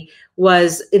 2020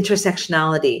 was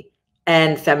intersectionality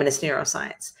and feminist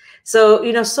neuroscience.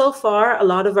 So, so far, a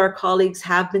lot of our colleagues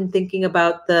have been thinking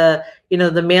about the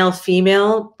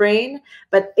male-female brain,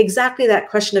 but exactly that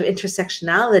question of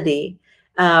intersectionality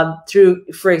through,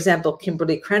 for example,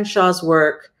 Kimberly Crenshaw's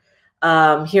work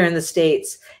here in the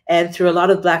States, and through a lot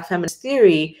of Black feminist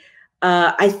theory,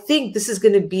 I think this is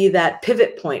going to be that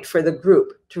pivot point for the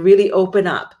group to really open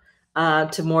up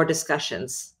to more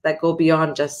discussions that go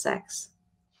beyond just sex.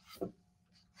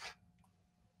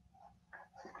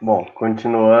 Bom,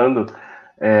 continuando,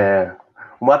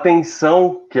 uma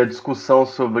tensão que a discussão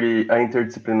sobre a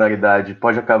interdisciplinaridade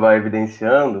pode acabar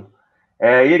evidenciando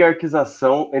é a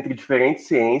hierarquização entre diferentes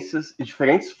ciências e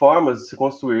diferentes formas de se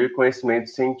construir conhecimento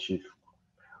científico.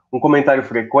 Um comentário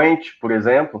frequente, por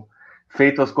exemplo,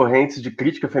 feito às correntes de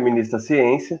crítica feminista à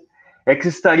ciência, é que se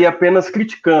estaria apenas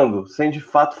criticando, sem de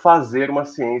fato fazer uma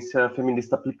ciência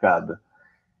feminista aplicada.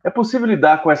 É possível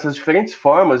lidar com essas diferentes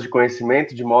formas de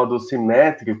conhecimento de modo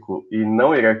simétrico e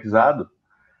não hierarquizado?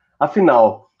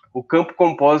 Afinal, o campo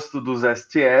compósito dos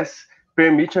STS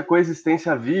permite a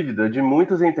coexistência vívida de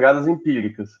muitas entradas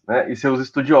empíricas, né, e seus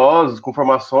estudiosos com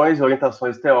formações e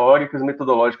orientações teóricas e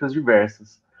metodológicas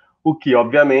diversas, o que,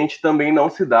 obviamente, também não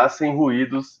se dá sem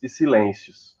ruídos e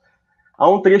silêncios. Há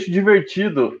um trecho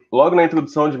divertido, logo na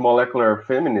introdução de Molecular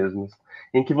Feminisms,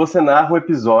 em que você narra um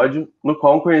episódio no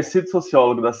qual um conhecido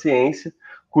sociólogo da ciência,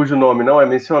 cujo nome não é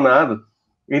mencionado,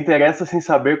 interessa-se em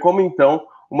saber como, então,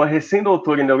 uma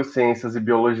recém-doutora em neurociências e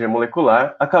biologia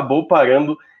molecular acabou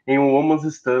parando em um Women's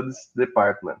Studies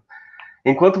Department.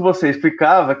 Enquanto você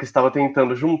explicava que estava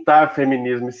tentando juntar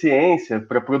feminismo e ciência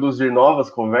para produzir novas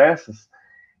conversas,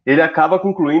 ele acaba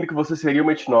concluindo que você seria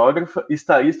uma etnógrafa e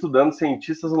estaria estudando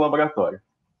cientistas no laboratório.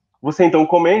 Você então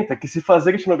comenta que se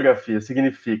fazer etnografia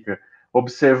significa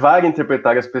Observar e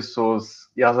interpretar as pessoas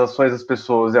e as ações das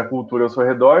pessoas e a cultura ao seu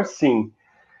redor, sim,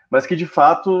 mas que de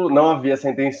fato não havia essa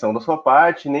intenção da sua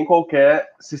parte, nem qualquer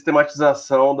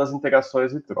sistematização das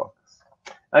interações e trocas.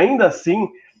 Ainda assim,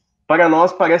 para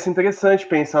nós parece interessante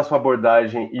pensar sua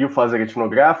abordagem e o fazer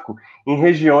etnográfico em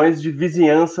regiões de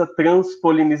vizinhança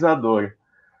transpolinizadora.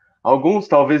 Alguns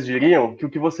talvez diriam que o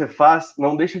que você faz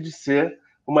não deixa de ser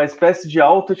uma espécie de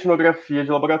autoetnografia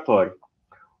de laboratório.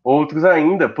 Outros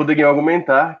ainda poderiam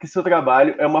argumentar que seu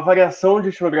trabalho é uma variação de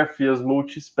etnografias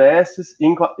multiespécies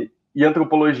e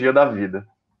antropologia da vida.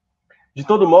 De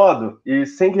todo modo, e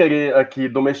sem querer aqui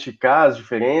domesticar as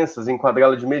diferenças,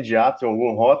 enquadrá-la de imediato em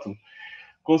algum rótulo,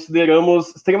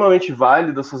 consideramos extremamente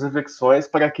válidas suas reflexões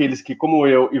para aqueles que, como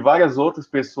eu e várias outras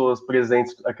pessoas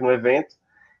presentes aqui no evento,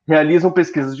 realizam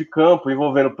pesquisas de campo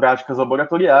envolvendo práticas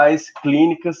laboratoriais,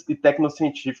 clínicas e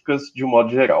tecnocientíficas de um modo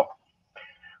geral.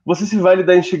 Você se vale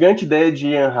da instigante ideia de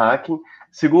Ian Hacking,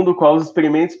 segundo o qual os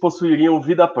experimentos possuiriam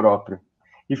vida própria,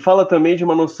 e fala também de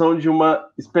uma noção de uma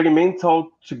experimental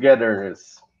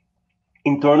togetherness,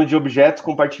 em torno de objetos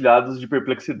compartilhados de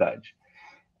perplexidade.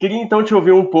 Queria então te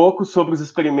ouvir um pouco sobre os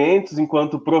experimentos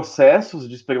enquanto processos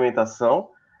de experimentação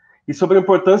e sobre a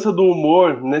importância do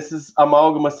humor nesses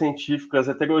amálgamas científicas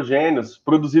heterogêneos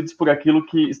produzidos por aquilo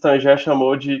que Stanger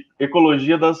chamou de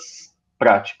ecologia das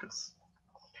práticas.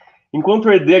 Enquanto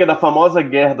herdeira da famosa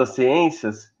guerra das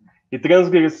ciências e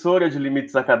transgressora de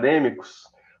limites acadêmicos,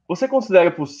 você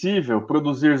considera possível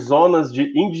produzir zonas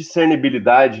de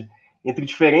indiscernibilidade entre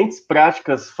diferentes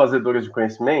práticas fazedoras de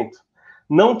conhecimento,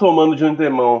 não tomando de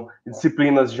antemão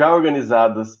disciplinas já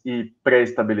organizadas e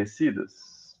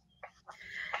pré-estabelecidas?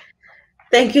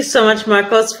 Thank you so much,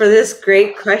 Marcos, for this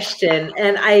great question.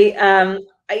 And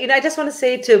I just want to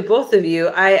say to both of you,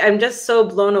 I'm just so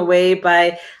blown away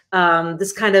by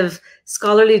this kind of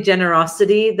scholarly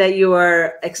generosity that you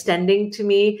are extending to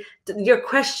me. Your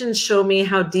questions show me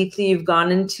how deeply you've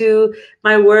gone into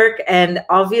my work, and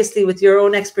obviously with your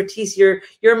own expertise, you're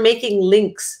making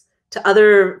links to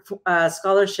other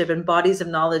scholarship and bodies of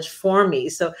knowledge for me.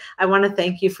 So I want to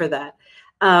thank you for that.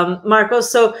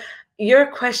 Marcos, so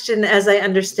your question, as I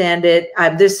understand it,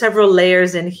 there's several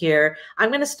layers in here. I'm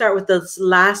going to start with this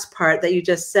last part that you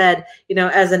just said,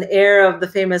 as an heir of the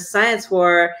famous science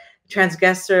war,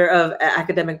 transgressor of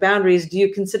academic boundaries, do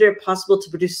you consider it possible to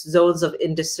produce zones of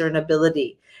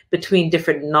indiscernibility between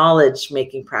different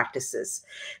knowledge-making practices?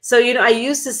 So, I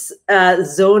use this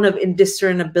zone of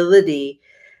indiscernibility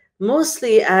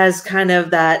mostly as kind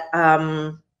of that,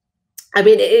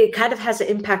 it kind of has an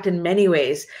impact in many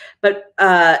ways, but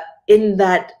in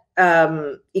that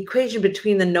equation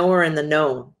between the knower and the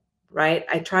known, right?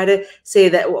 I try to say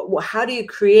that, how do you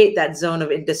create that zone of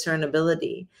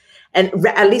indiscernibility? And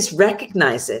at least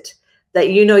recognize it, that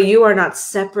you are not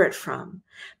separate from.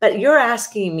 But you're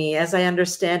asking me, as I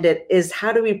understand it, is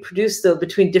how do we produce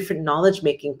between different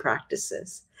knowledge-making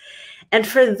practices? And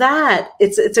for that,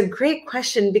 it's a great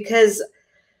question, because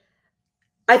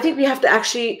I think we have to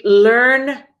actually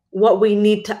learn what we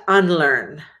need to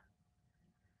unlearn.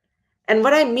 And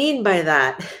what I mean by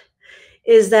that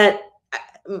is that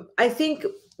I think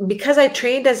because I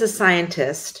trained as a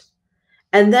scientist,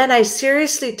 and then I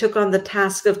seriously took on the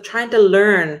task of trying to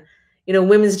learn,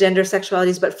 women's gender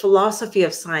sexualities, but philosophy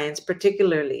of science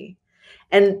particularly,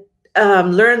 and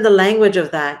learn the language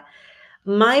of that.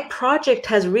 My project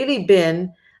has really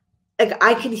been,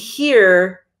 I can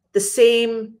hear the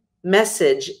same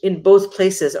message in both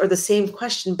places, or the same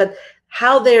question, but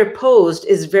how they're posed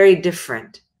is very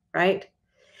different, right?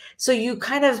 So you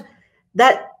kind of,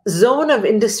 that zone of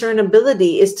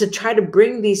indiscernibility is to try to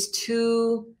bring these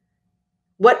two,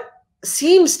 what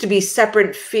seems to be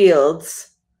separate fields,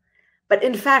 but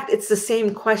in fact, it's the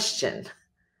same question.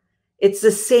 It's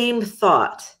the same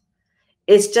thought.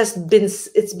 It's just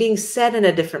it's being said in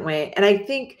a different way. And I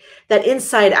think that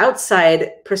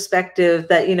inside-outside perspective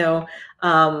that,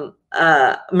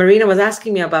 Marina was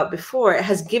asking me about before, it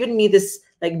has given me this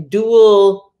like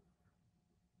dual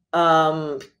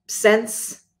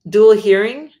sense, dual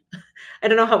hearing. I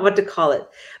don't know what to call it.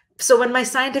 So when my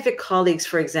scientific colleagues,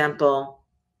 for example,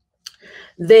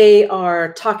 they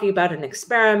are talking about an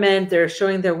experiment, they're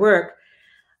showing their work,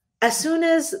 as soon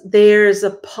as there's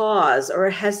a pause or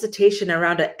a hesitation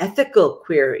around an ethical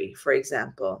query, for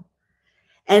example,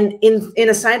 and in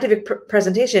a scientific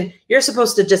presentation, you're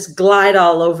supposed to just glide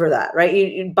all over that, right?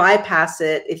 You bypass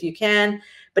it if you can,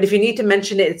 but if you need to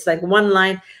mention it, it's like one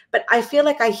line. But I feel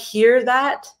like I hear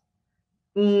that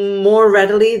more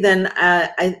readily than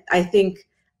I think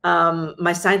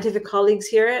my scientific colleagues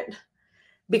hear it,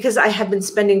 because I have been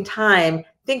spending time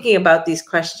thinking about these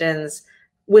questions,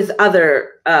 with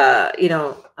other,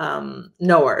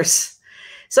 knowers.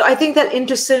 So I think that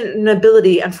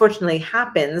indiscernibility, unfortunately,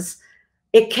 happens.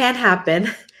 It can happen.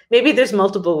 Maybe there's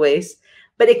multiple ways,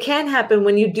 but it can happen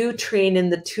when you do train in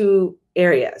the two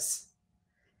areas.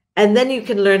 And then you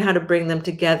can learn how to bring them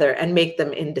together and make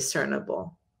them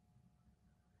indiscernible.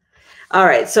 All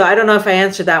right, so I don't know if I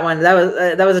answered that one.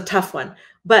 That was a tough one,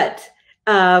 but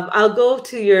I'll go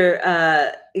to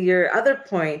your other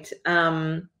point.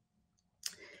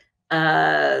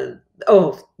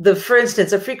 For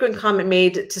instance, a frequent comment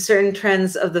made to certain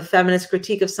trends of the feminist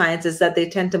critique of science is that they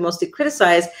tend to mostly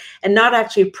criticize and not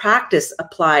actually practice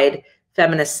applied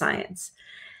feminist science.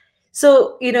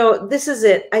 So, this is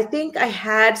it. I think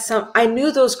I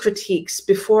knew those critiques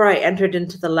before I entered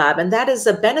into the lab, and that is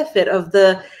a benefit of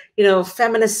the,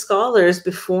 feminist scholars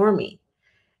before me.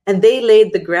 And they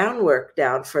laid the groundwork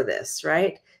down for this,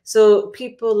 right? So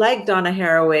people like Donna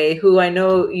Haraway, who I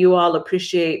know you all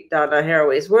appreciate Donna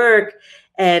Haraway's work,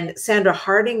 and Sandra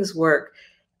Harding's work,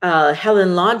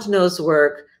 Helen Longno's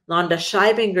work, Londa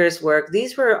Scheibinger's work,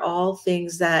 these were all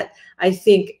things that I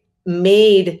think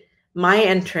made my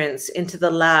entrance into the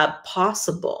lab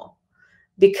possible,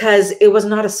 because it was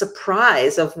not a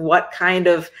surprise of what kind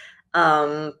of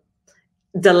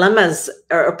dilemmas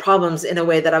or problems in a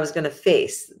way that I was going to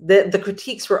face. The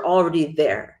critiques were already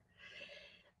there.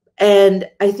 And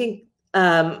I think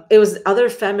it was other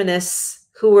feminists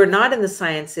who were not in the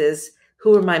sciences, who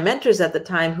were my mentors at the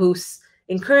time, who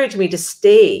encouraged me to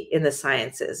stay in the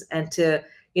sciences and to,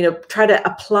 try to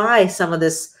apply some of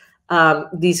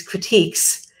these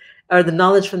critiques, or the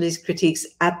knowledge from these critiques,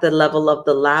 at the level of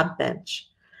the lab bench.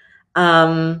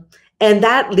 And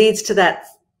that leads to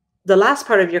the last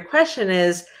part of your question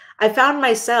is, I found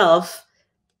myself,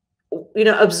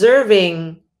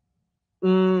 observing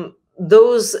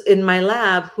those in my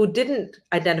lab who didn't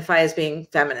identify as being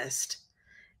feminist.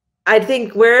 I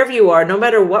think wherever you are, no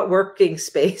matter what working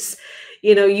space,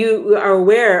 you are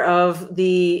aware of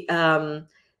the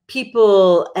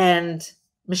people and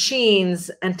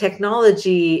machines and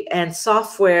technology and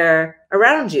software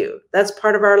around you. That's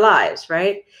part of our lives,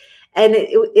 right? And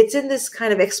it's in this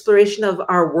kind of exploration of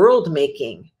our world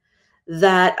making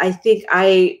that I think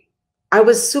I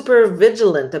was super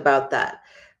vigilant about that,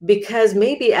 because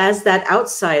maybe as that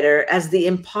outsider, as the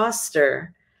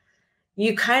imposter,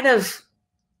 you kind of,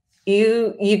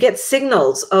 you get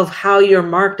signals of how you're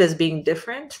marked as being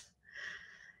different.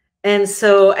 And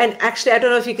so, and actually, I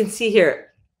don't know if you can see here,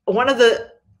 one of the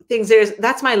things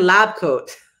that's my lab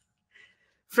coat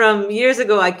from years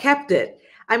ago. I kept it.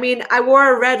 I mean, I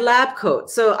wore a red lab coat,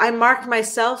 so I marked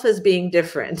myself as being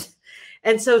different.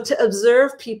 And so to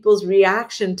observe people's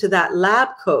reaction to that lab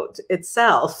coat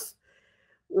itself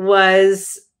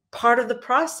was part of the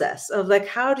process of, like,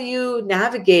 how do you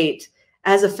navigate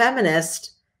as a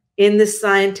feminist in this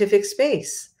scientific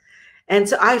space? And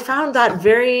so I found that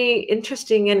very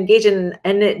interesting and engaging,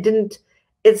 and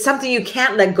it's something you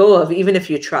can't let go of even if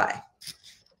you try.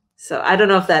 So I don't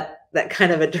know if that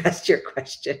kind of addressed your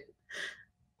question.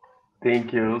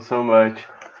 Thank you so much.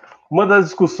 Uma das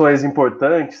discussões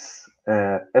importantes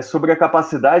é sobre a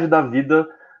capacidade da vida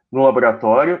no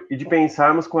laboratório e de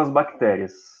pensarmos com as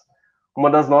bactérias,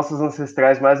 uma das nossas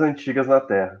ancestrais mais antigas na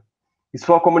Terra, e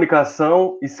sua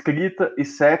comunicação, escrita e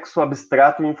sexo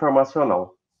abstrato e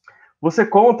informacional. Você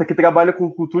conta que trabalha com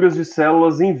culturas de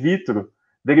células in vitro,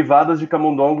 derivadas de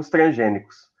camundongos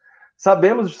transgênicos.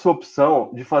 Sabemos de sua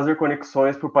opção de fazer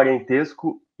conexões por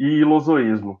parentesco e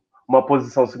ilozoísmo, uma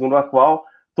posição segundo a qual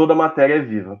toda matéria é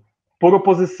viva, por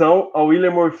oposição ao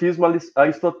ilemorfismo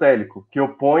aristotélico, que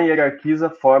opõe e hierarquiza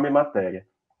forma e matéria.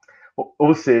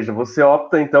 Ou seja, você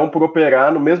opta, então, por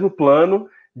operar no mesmo plano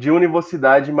de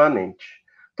univocidade imanente.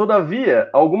 Todavia,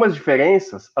 algumas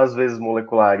diferenças, às vezes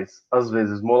moleculares, às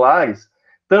vezes molares,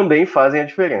 também fazem a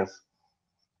diferença.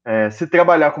 Se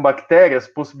trabalhar com bactérias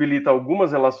possibilita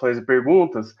algumas relações e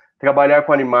perguntas, trabalhar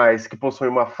com animais que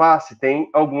possuem uma face tem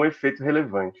algum efeito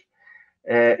relevante.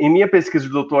 Em minha pesquisa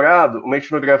de doutorado, uma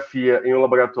etnografia em um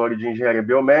laboratório de engenharia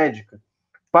biomédica,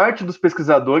 parte dos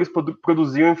pesquisadores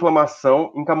produziam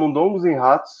inflamação em camundongos e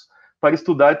ratos para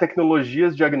estudar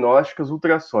tecnologias diagnósticas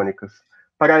ultrassônicas.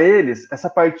 Para eles, essa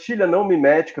partilha não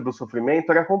mimética do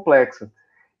sofrimento era complexa,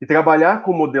 e trabalhar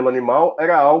com o modelo animal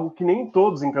era algo que nem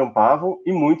todos encampavam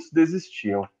e muitos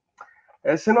desistiam.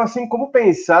 Sendo assim, como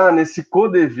pensar nesse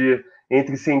co-devir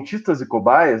entre cientistas e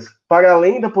cobaias, para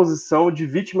além da posição de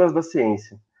vítimas da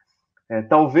ciência?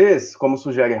 Talvez, como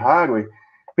sugere Haraway,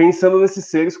 pensando nesses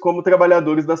seres como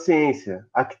trabalhadores da ciência,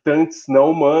 actantes não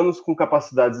humanos com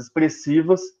capacidades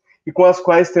expressivas e com as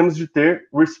quais temos de ter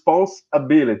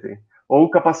responsibility, ou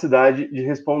capacidade de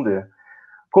responder.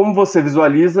 como você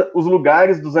visualiza os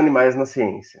lugares dos animais na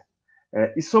ciência,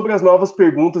 e sobre as novas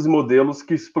perguntas e modelos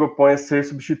que se propõem a ser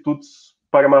substitutos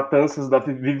para matanças da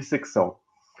vivissecção,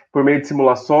 por meio de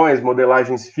simulações,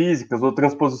 modelagens físicas ou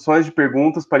transposições de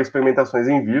perguntas para experimentações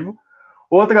em vivo,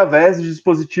 ou através de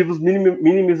dispositivos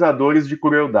minimizadores de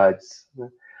crueldades.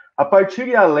 A partir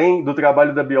e além do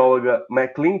trabalho da bióloga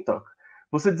McClintock,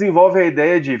 você desenvolve a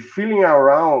ideia de feeling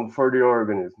around for the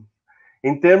organism.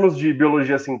 Em termos de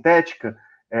biologia sintética,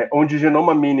 onde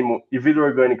genoma mínimo e vida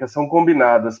orgânica são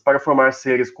combinadas para formar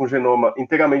seres com genoma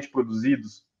inteiramente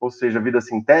produzidos, ou seja, vida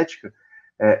sintética,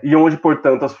 e onde,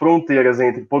 portanto, as fronteiras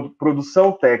entre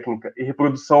produção técnica e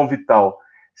reprodução vital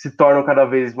se tornam cada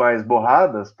vez mais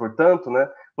borradas, portanto, né?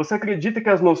 Você acredita que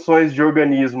as noções de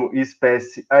organismo e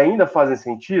espécie ainda fazem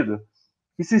sentido?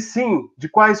 E se sim, de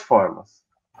quais formas?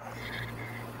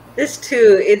 This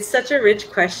too, it's such a rich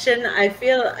question. I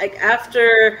feel like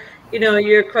after,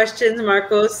 your questions,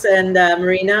 Marcos and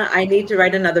Marina, I need to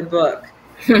write another book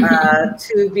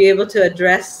to be able to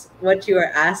address what you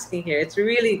are asking here. It's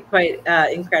really quite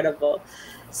incredible.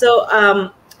 So,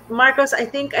 Marcos, I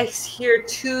think I hear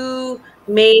two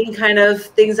main kind of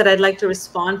things that I'd like to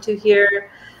respond to here.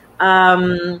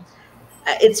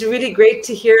 It's really great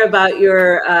to hear about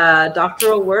your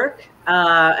doctoral work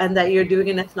and that you're doing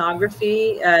an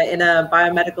ethnography in a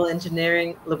biomedical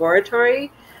engineering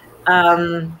laboratory.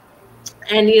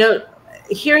 And,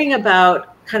 hearing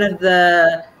about kind of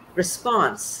the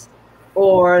response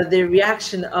or the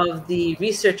reaction of the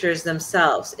researchers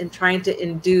themselves in trying to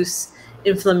induce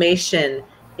inflammation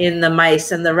in the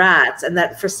mice and the rats, and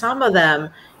that for some of them,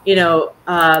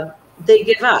 they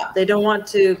give up. They don't want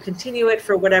to continue it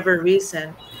for whatever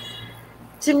reason.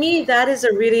 To me, that is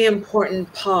a really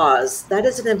important pause. That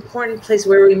is an important place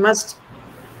where we must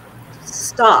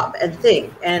stop and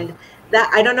think. And that,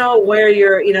 I don't know where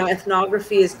your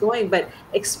ethnography is going, but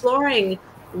exploring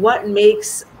what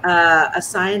makes a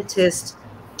scientist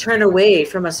turn away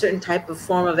from a certain type of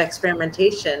form of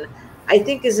experimentation, I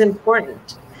think is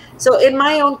important. So in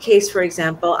my own case, for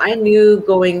example, I knew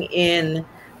going in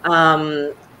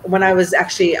when I was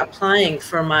actually applying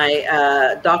for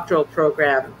my doctoral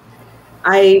program,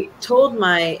 I told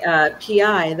my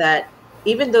PI that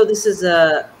even though this is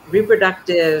a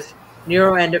reproductive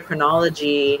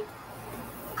neuroendocrinology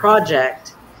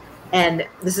project, and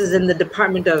this is in the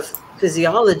Department of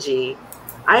Physiology,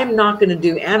 I'm not going to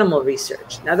do animal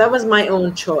research. Now, that was my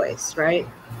own choice, right?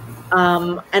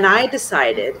 And I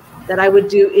decided that I would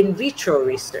do in vitro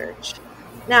research.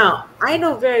 Now, I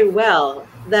know very well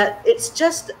that it's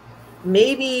just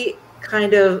maybe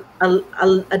kind of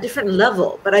a different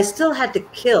level, but I still had to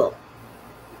kill.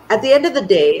 At the end of the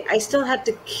day, I still had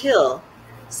to kill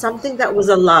something that was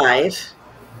alive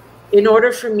in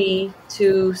order for me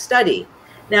to study.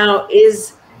 Now,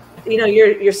 is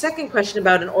your second question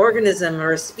about an organism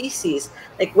or a species,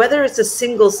 like whether it's a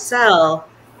single cell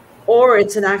or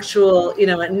it's an actual,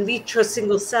 an in vitro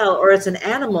single cell, or it's an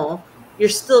animal, you're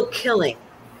still killing.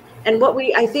 And what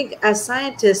I think as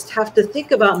scientists have to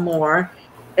think about more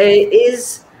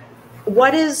is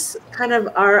what is kind of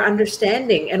our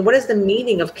understanding and what is the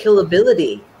meaning of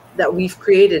killability that we've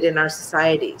created in our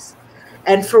societies,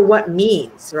 and for what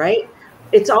means, right?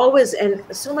 It's always, and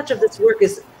so much of this work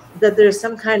is that there's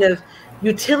some kind of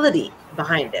utility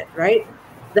behind it, right?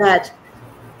 That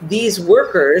these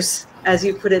workers, as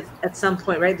you put it at some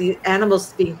point, right? The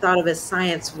animals being thought of as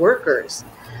science workers.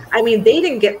 I mean, they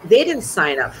didn't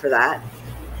sign up for that.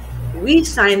 We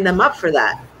signed them up for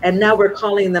that. And now we're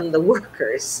calling them the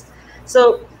workers.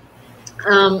 So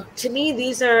to me,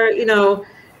 these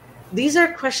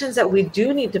are questions that we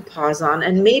do need to pause on,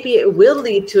 and maybe it will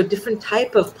lead to a different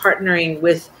type of partnering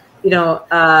with,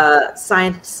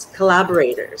 science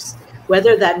collaborators,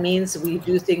 whether that means we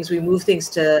move things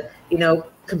to,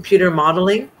 computer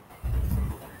modeling,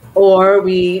 or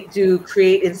we do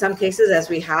create, in some cases, as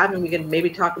we have, and we can maybe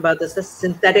talk about this, the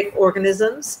synthetic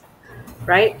organisms,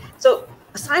 right? So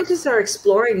scientists are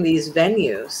exploring these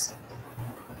venues,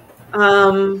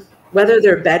 whether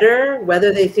they're better,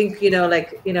 whether they think,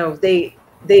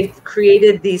 they've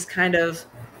created these kind of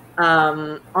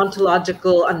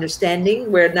ontological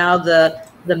understanding where now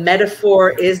the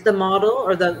metaphor is the model,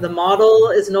 or the model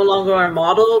is no longer our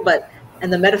model,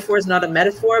 and the metaphor is not a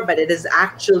metaphor, but it is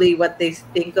actually what they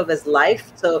think of as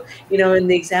life. So, in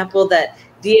the example that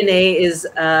DNA is,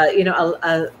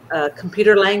 a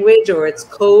computer language or it's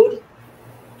code,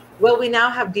 well, we now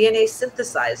have DNA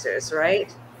synthesizers,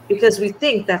 right? Because we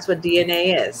think that's what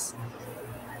DNA is.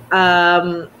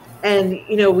 And,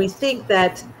 we think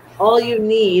that all you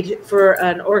need for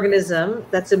an organism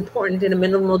that's important in a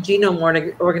minimal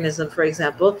genome organism, for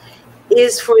example,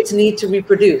 is for its need to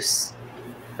reproduce,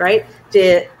 right?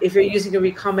 If you're using a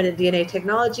recombinant DNA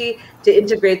technology, to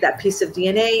integrate that piece of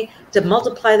DNA, to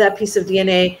multiply that piece of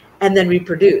DNA, and then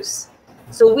reproduce.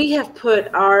 So we have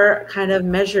put our kind of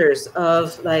measures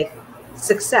of like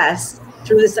success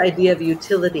through this idea of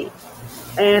utility.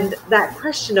 And that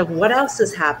question of what else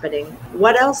is happening,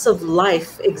 what else of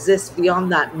life exists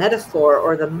beyond that metaphor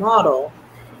or the model,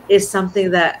 is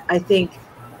something that I think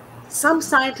some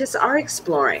scientists are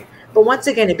exploring. But once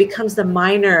again, it becomes the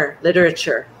minor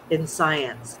literature in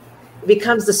science. It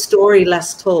becomes the story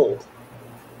less told.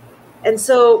 And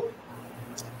so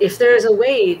if there's a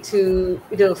way to,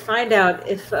 find out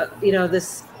if,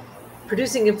 this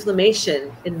producing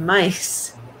inflammation in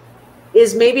mice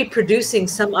is maybe producing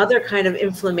some other kind of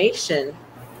inflammation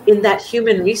in that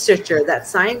human researcher, that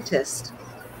scientist,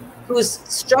 who's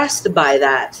stressed by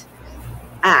that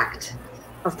act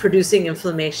of producing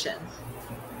inflammation.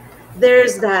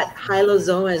 There's that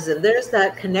hylozoism, there's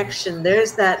that connection,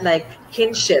 there's that like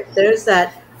kinship, there's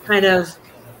that kind of,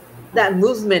 that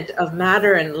movement of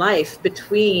matter and life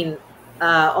between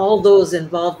all those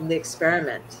involved in the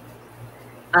experiment.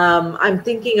 I'm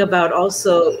thinking about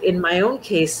also, in my own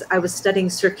case, I was studying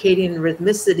circadian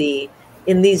rhythmicity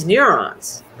in these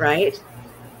neurons, right?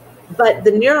 But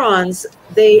the neurons,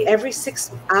 every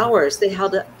 6 hours, they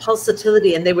held a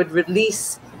pulsatility and they would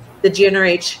release the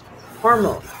GnRH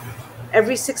hormone.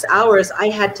 Every 6 hours, I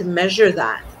had to measure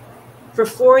that. For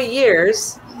 4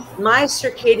 years, my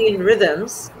circadian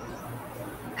rhythms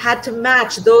had to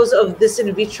match those of this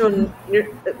in vitro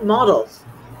model.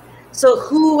 So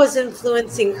who was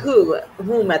influencing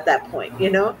whom at that point,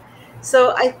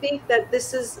 So I think that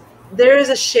there is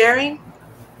a sharing.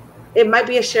 It might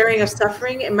be a sharing of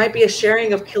suffering. It might be a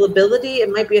sharing of killability. It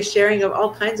might be a sharing of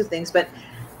all kinds of things. But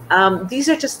these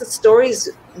are just the stories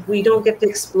we don't get to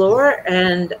explore.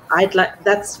 And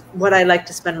that's what I like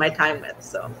to spend my time with,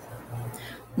 so.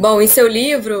 Bom, em seu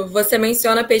livro, você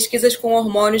menciona pesquisas com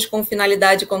hormônios com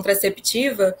finalidade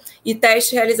contraceptiva e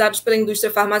testes realizados pela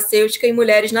indústria farmacêutica em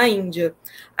mulheres na Índia.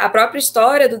 A própria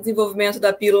história do desenvolvimento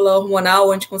da pílula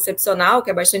hormonal anticoncepcional,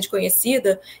 que é bastante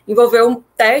conhecida, envolveu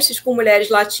testes com mulheres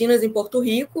latinas em Porto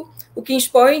Rico, o que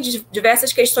expõe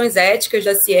diversas questões éticas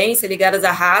da ciência ligadas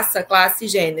à raça, classe e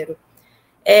gênero.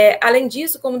 Além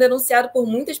disso, como denunciado por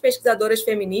muitas pesquisadoras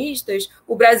feministas,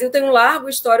 o Brasil tem um largo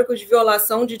histórico de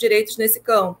violação de direitos nesse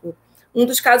campo. Um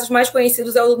dos casos mais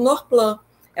conhecidos é o do Norplan.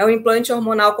 É um implante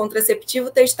hormonal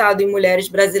contraceptivo testado em mulheres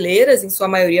brasileiras, em sua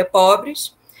maioria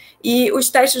pobres, e os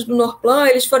testes do Norplan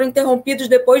eles foram interrompidos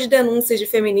depois de denúncias de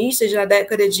feministas na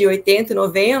década de 80 e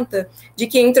 90, de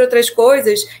que, entre outras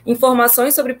coisas,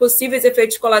 informações sobre possíveis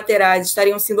efeitos colaterais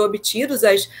estariam sendo obtidos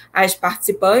às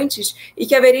participantes e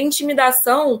que haveria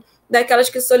intimidação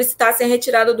daquelas que solicitassem a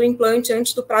retirada do implante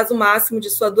antes do prazo máximo de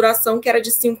sua duração, que era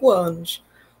de 5 anos.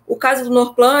 O caso do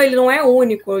Norplan ele não é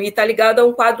único e está ligado a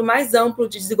um quadro mais amplo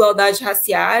de desigualdades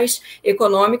raciais,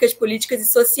 econômicas, políticas e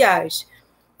sociais.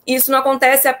 Isso não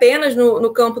acontece apenas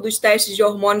no campo dos testes de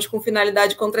hormônios com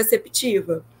finalidade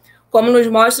contraceptiva. Como nos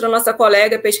mostra a nossa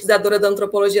colega pesquisadora da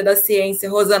antropologia da ciência,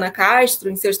 Rosana Castro,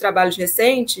 em seus trabalhos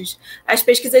recentes, as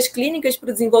pesquisas clínicas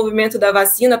para o desenvolvimento da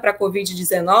vacina para a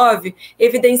Covid-19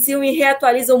 evidenciam e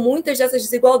reatualizam muitas dessas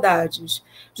desigualdades.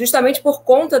 Justamente por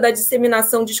conta da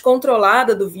disseminação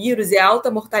descontrolada do vírus e a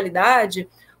alta mortalidade,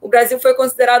 o Brasil foi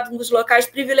considerado um dos locais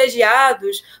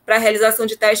privilegiados para a realização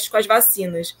de testes com as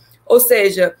vacinas. Ou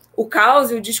seja, o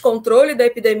caos e o descontrole da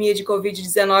epidemia de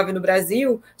Covid-19 no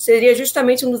Brasil seria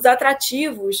justamente um dos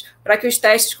atrativos para que os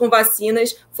testes com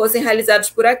vacinas fossem realizados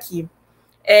por aqui.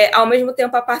 Ao mesmo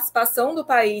tempo, a participação do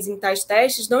país em tais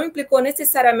testes não implicou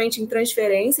necessariamente em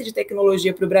transferência de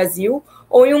tecnologia para o Brasil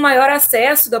ou em um maior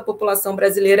acesso da população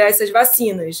brasileira a essas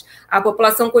vacinas. A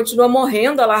população continua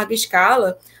morrendo a larga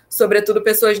escala, sobretudo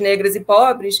pessoas negras e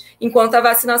pobres, enquanto a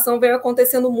vacinação veio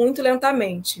acontecendo muito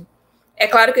lentamente. É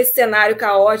claro que esse cenário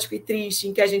caótico e triste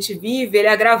em que a gente vive, ele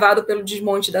é agravado pelo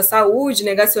desmonte da saúde,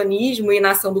 negacionismo e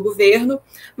inação do governo,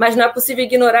 mas não é possível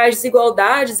ignorar as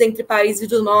desigualdades entre países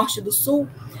do Norte e do Sul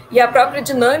e a própria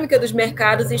dinâmica dos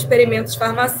mercados e experimentos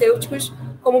farmacêuticos,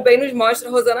 como bem nos mostra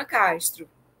Rosana Castro.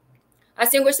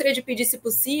 Assim, eu gostaria de pedir, se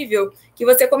possível, que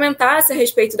você comentasse a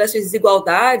respeito dessas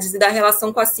desigualdades e da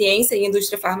relação com a ciência e a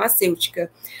indústria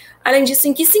farmacêutica. Além disso,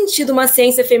 em que sentido uma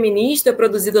ciência feminista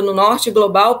produzida no Norte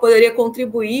global poderia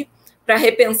contribuir para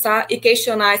repensar e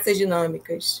questionar essas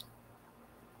dinâmicas?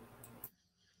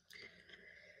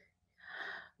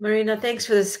 Marina, thanks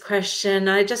for this question.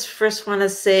 I just first want to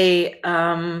say,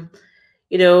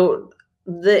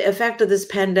 the effect of this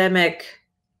pandemic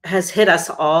has hit us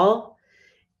all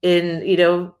in,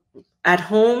 at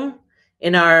home,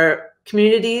 in our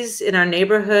communities, in our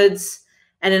neighborhoods,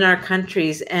 and in our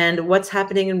countries, and what's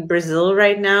happening in Brazil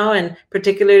right now. And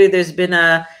particularly, there's been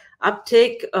a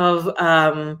uptick of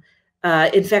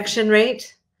infection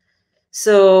rate.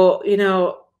 So, you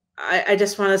know, I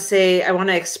just want to say, I want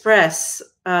to express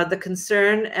the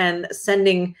concern and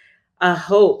sending a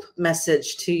hope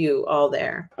message to you all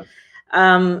there.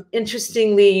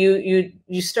 Interestingly,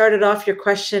 you started off your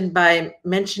question by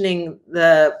mentioning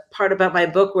the part about my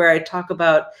book where I talk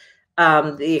about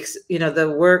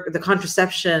the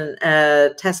contraception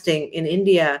testing in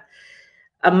India.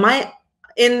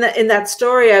 In that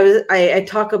story, I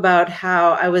talk about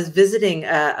how I was visiting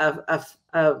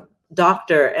a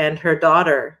doctor and her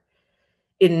daughter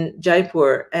in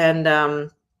Jaipur, and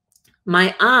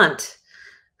my aunt,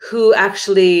 who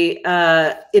actually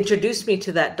introduced me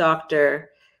to that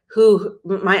doctor,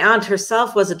 my aunt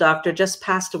herself was a doctor, just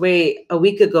passed away a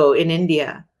week ago in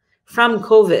India from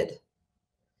COVID.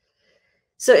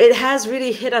 So it has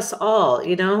really hit us all,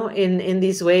 you know, in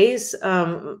these ways.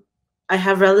 I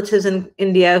have relatives in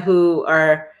India who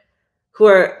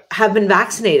have been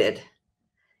vaccinated.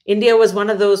 India was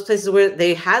one of those places where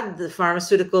they had the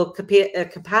pharmaceutical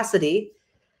capacity.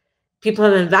 People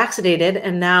have been vaccinated,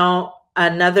 and now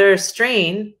another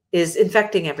strain is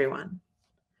infecting everyone.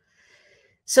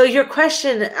 So your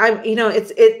question,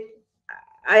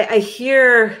 I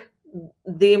hear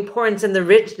the importance and the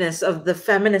richness of the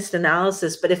feminist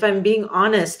analysis, but if I'm being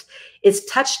honest, it's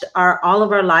touched all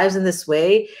of our lives in this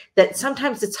way that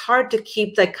sometimes it's hard to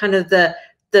keep that kind of the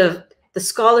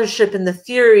scholarship and the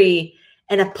theory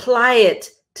and apply it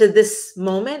to this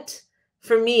moment,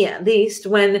 for me at least,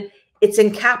 when it's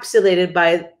encapsulated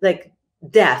by like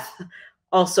death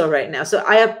also right now. So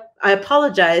I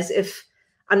apologize if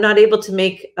I'm not able to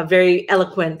make a very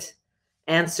eloquent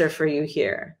answer for you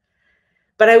here.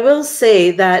 But I will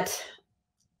say that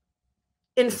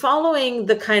in following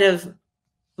the kind of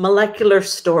molecular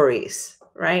stories,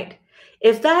 right?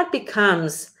 If that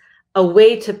becomes a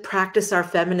way to practice our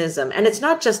feminism, and it's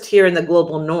not just here in the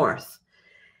global north,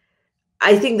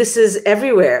 I think this is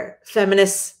everywhere.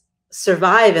 Feminists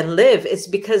survive and live. It's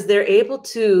because they're able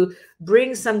to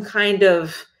bring some kind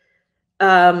of,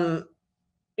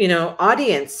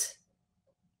 audience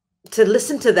to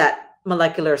listen to that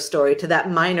molecular story, to that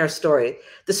minor story,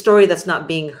 the story that's not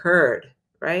being heard,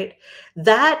 right?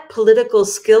 That political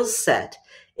skill set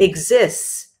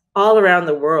exists all around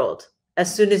the world.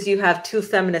 As soon as you have two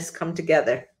feminists come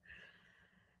together,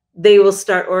 they will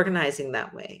start organizing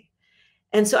that way.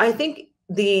 And so I think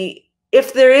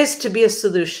if there is to be a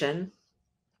solution,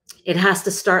 it has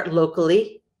to start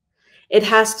locally. It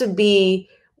has to be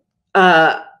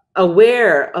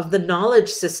aware of the knowledge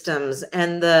systems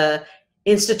and the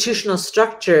institutional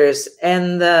structures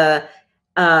and the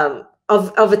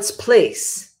of its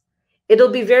place. It'll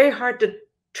be very hard to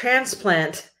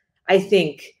transplant, I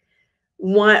think,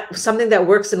 something that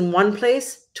works in one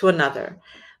place to another.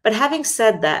 But having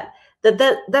said that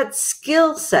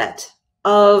skill set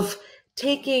of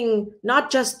taking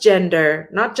not just gender,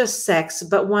 not just sex,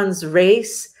 but one's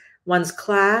race, one's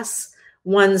class,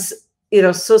 one's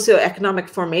socioeconomic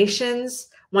formations,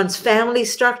 one's family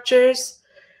structures,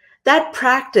 that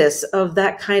practice of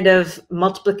that kind of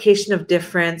multiplication of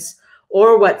difference,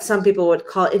 or what some people would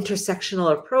call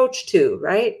intersectional approach to,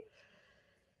 right?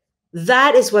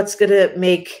 That is what's going to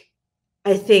make,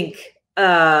 I think,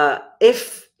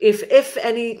 if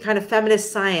any kind of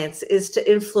feminist science is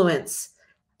to influence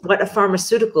what a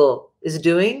pharmaceutical is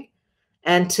doing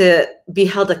and to be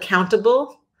held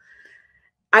accountable,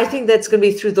 I think that's going to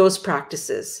be through those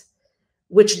practices,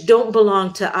 which don't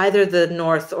belong to either the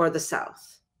North or the South.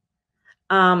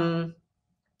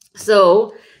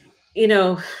 So,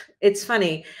 it's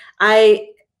funny. I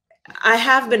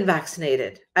have been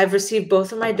vaccinated. I've received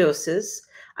both of my doses.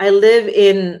 I live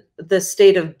in the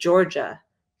state of Georgia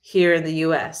here in the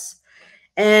US.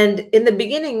 And in the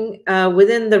beginning,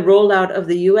 within the rollout of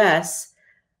the US,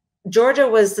 Georgia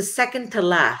was the second to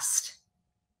last.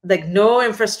 Like no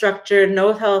infrastructure,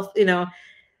 no health,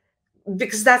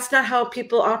 because that's not how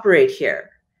people operate here.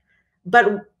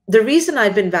 But the reason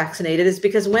I've been vaccinated is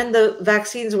because when the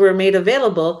vaccines were made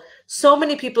available, so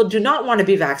many people do not want to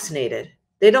be vaccinated.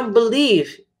 They don't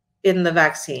believe in the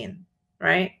vaccine,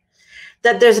 right?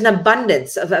 That there's an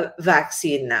abundance of a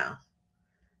vaccine now,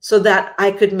 so that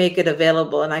I could make it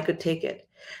available and I could take it.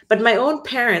 But my own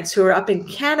parents who are up in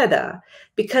Canada,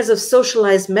 because of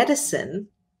socialized medicine,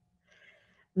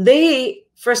 they,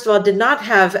 first of all, did not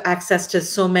have access to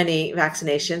so many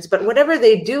vaccinations, but whatever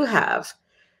they do have,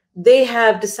 they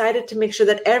have decided to make sure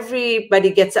that everybody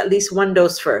gets at least one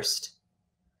dose first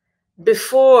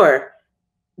before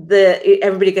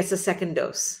everybody gets a second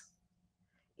dose.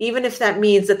 even if that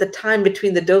means that the time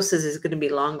between the doses is going to be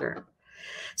longer.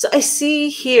 So I see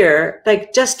here,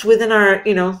 like just within our,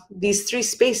 these three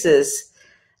spaces,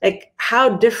 like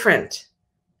how different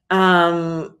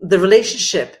the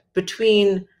relationship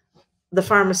between the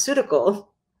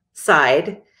pharmaceutical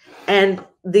side and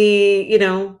the,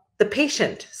 the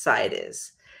patient side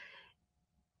is.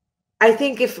 I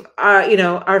think if,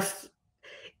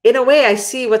 in a way, I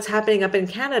see what's happening up in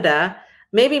Canada.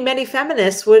 Maybe many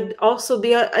feminists would also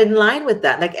be in line with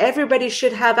that. Like everybody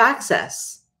should have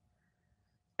access.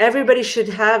 Everybody should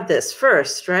have this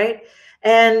first, right?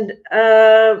 And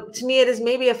to me, it is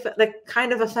maybe like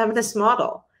kind of a feminist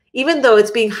model, even though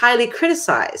it's being highly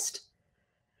criticized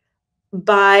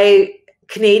by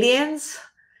Canadians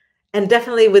and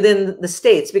definitely within the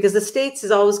States, because the States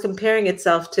is always comparing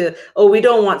itself to, oh, we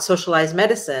don't want socialized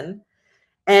medicine.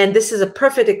 And this is a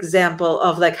perfect example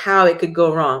of like how it could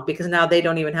go wrong, because now they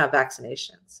don't even have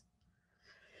vaccinations.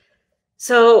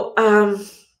 So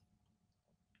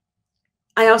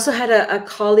I also had a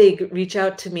colleague reach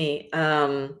out to me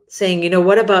saying,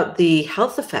 what about the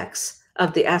health effects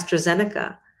of the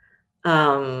AstraZeneca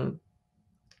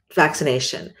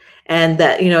vaccination? And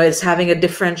that, it's having a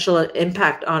differential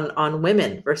impact on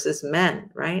women versus men,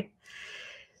 right?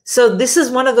 So this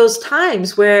is one of those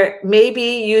times where maybe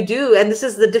you do, and this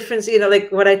is the difference,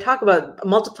 like what I talk about,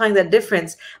 multiplying that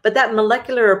difference, but that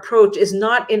molecular approach is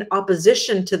not in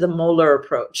opposition to the molar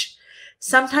approach.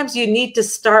 Sometimes you need to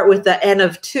start with the N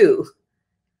of 2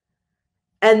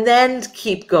 and then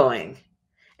keep going.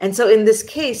 And so in this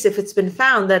case, if it's been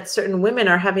found that certain women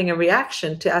are having a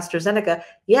reaction to AstraZeneca,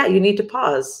 yeah, you need to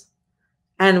pause.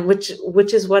 And which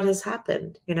is what has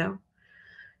happened,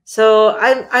 So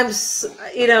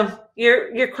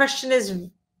your question is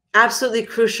absolutely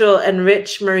crucial and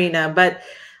rich, Marina, but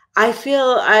I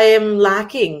feel I am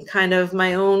lacking kind of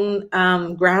my own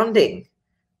grounding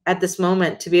at this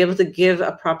moment to be able to give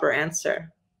a proper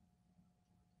answer.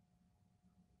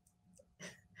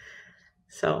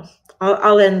 So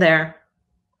I'll end there.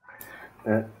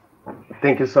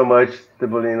 Thank you so much,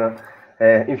 Deboleena.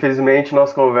 Infelizmente,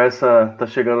 nossa conversa está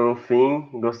chegando no fim.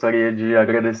 Gostaria de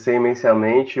agradecer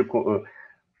imensamente a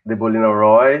Deboleena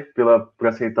Roy por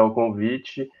aceitar o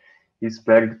convite e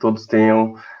espero que todos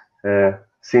tenham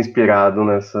se inspirado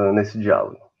nesse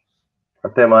diálogo.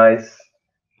 Até mais.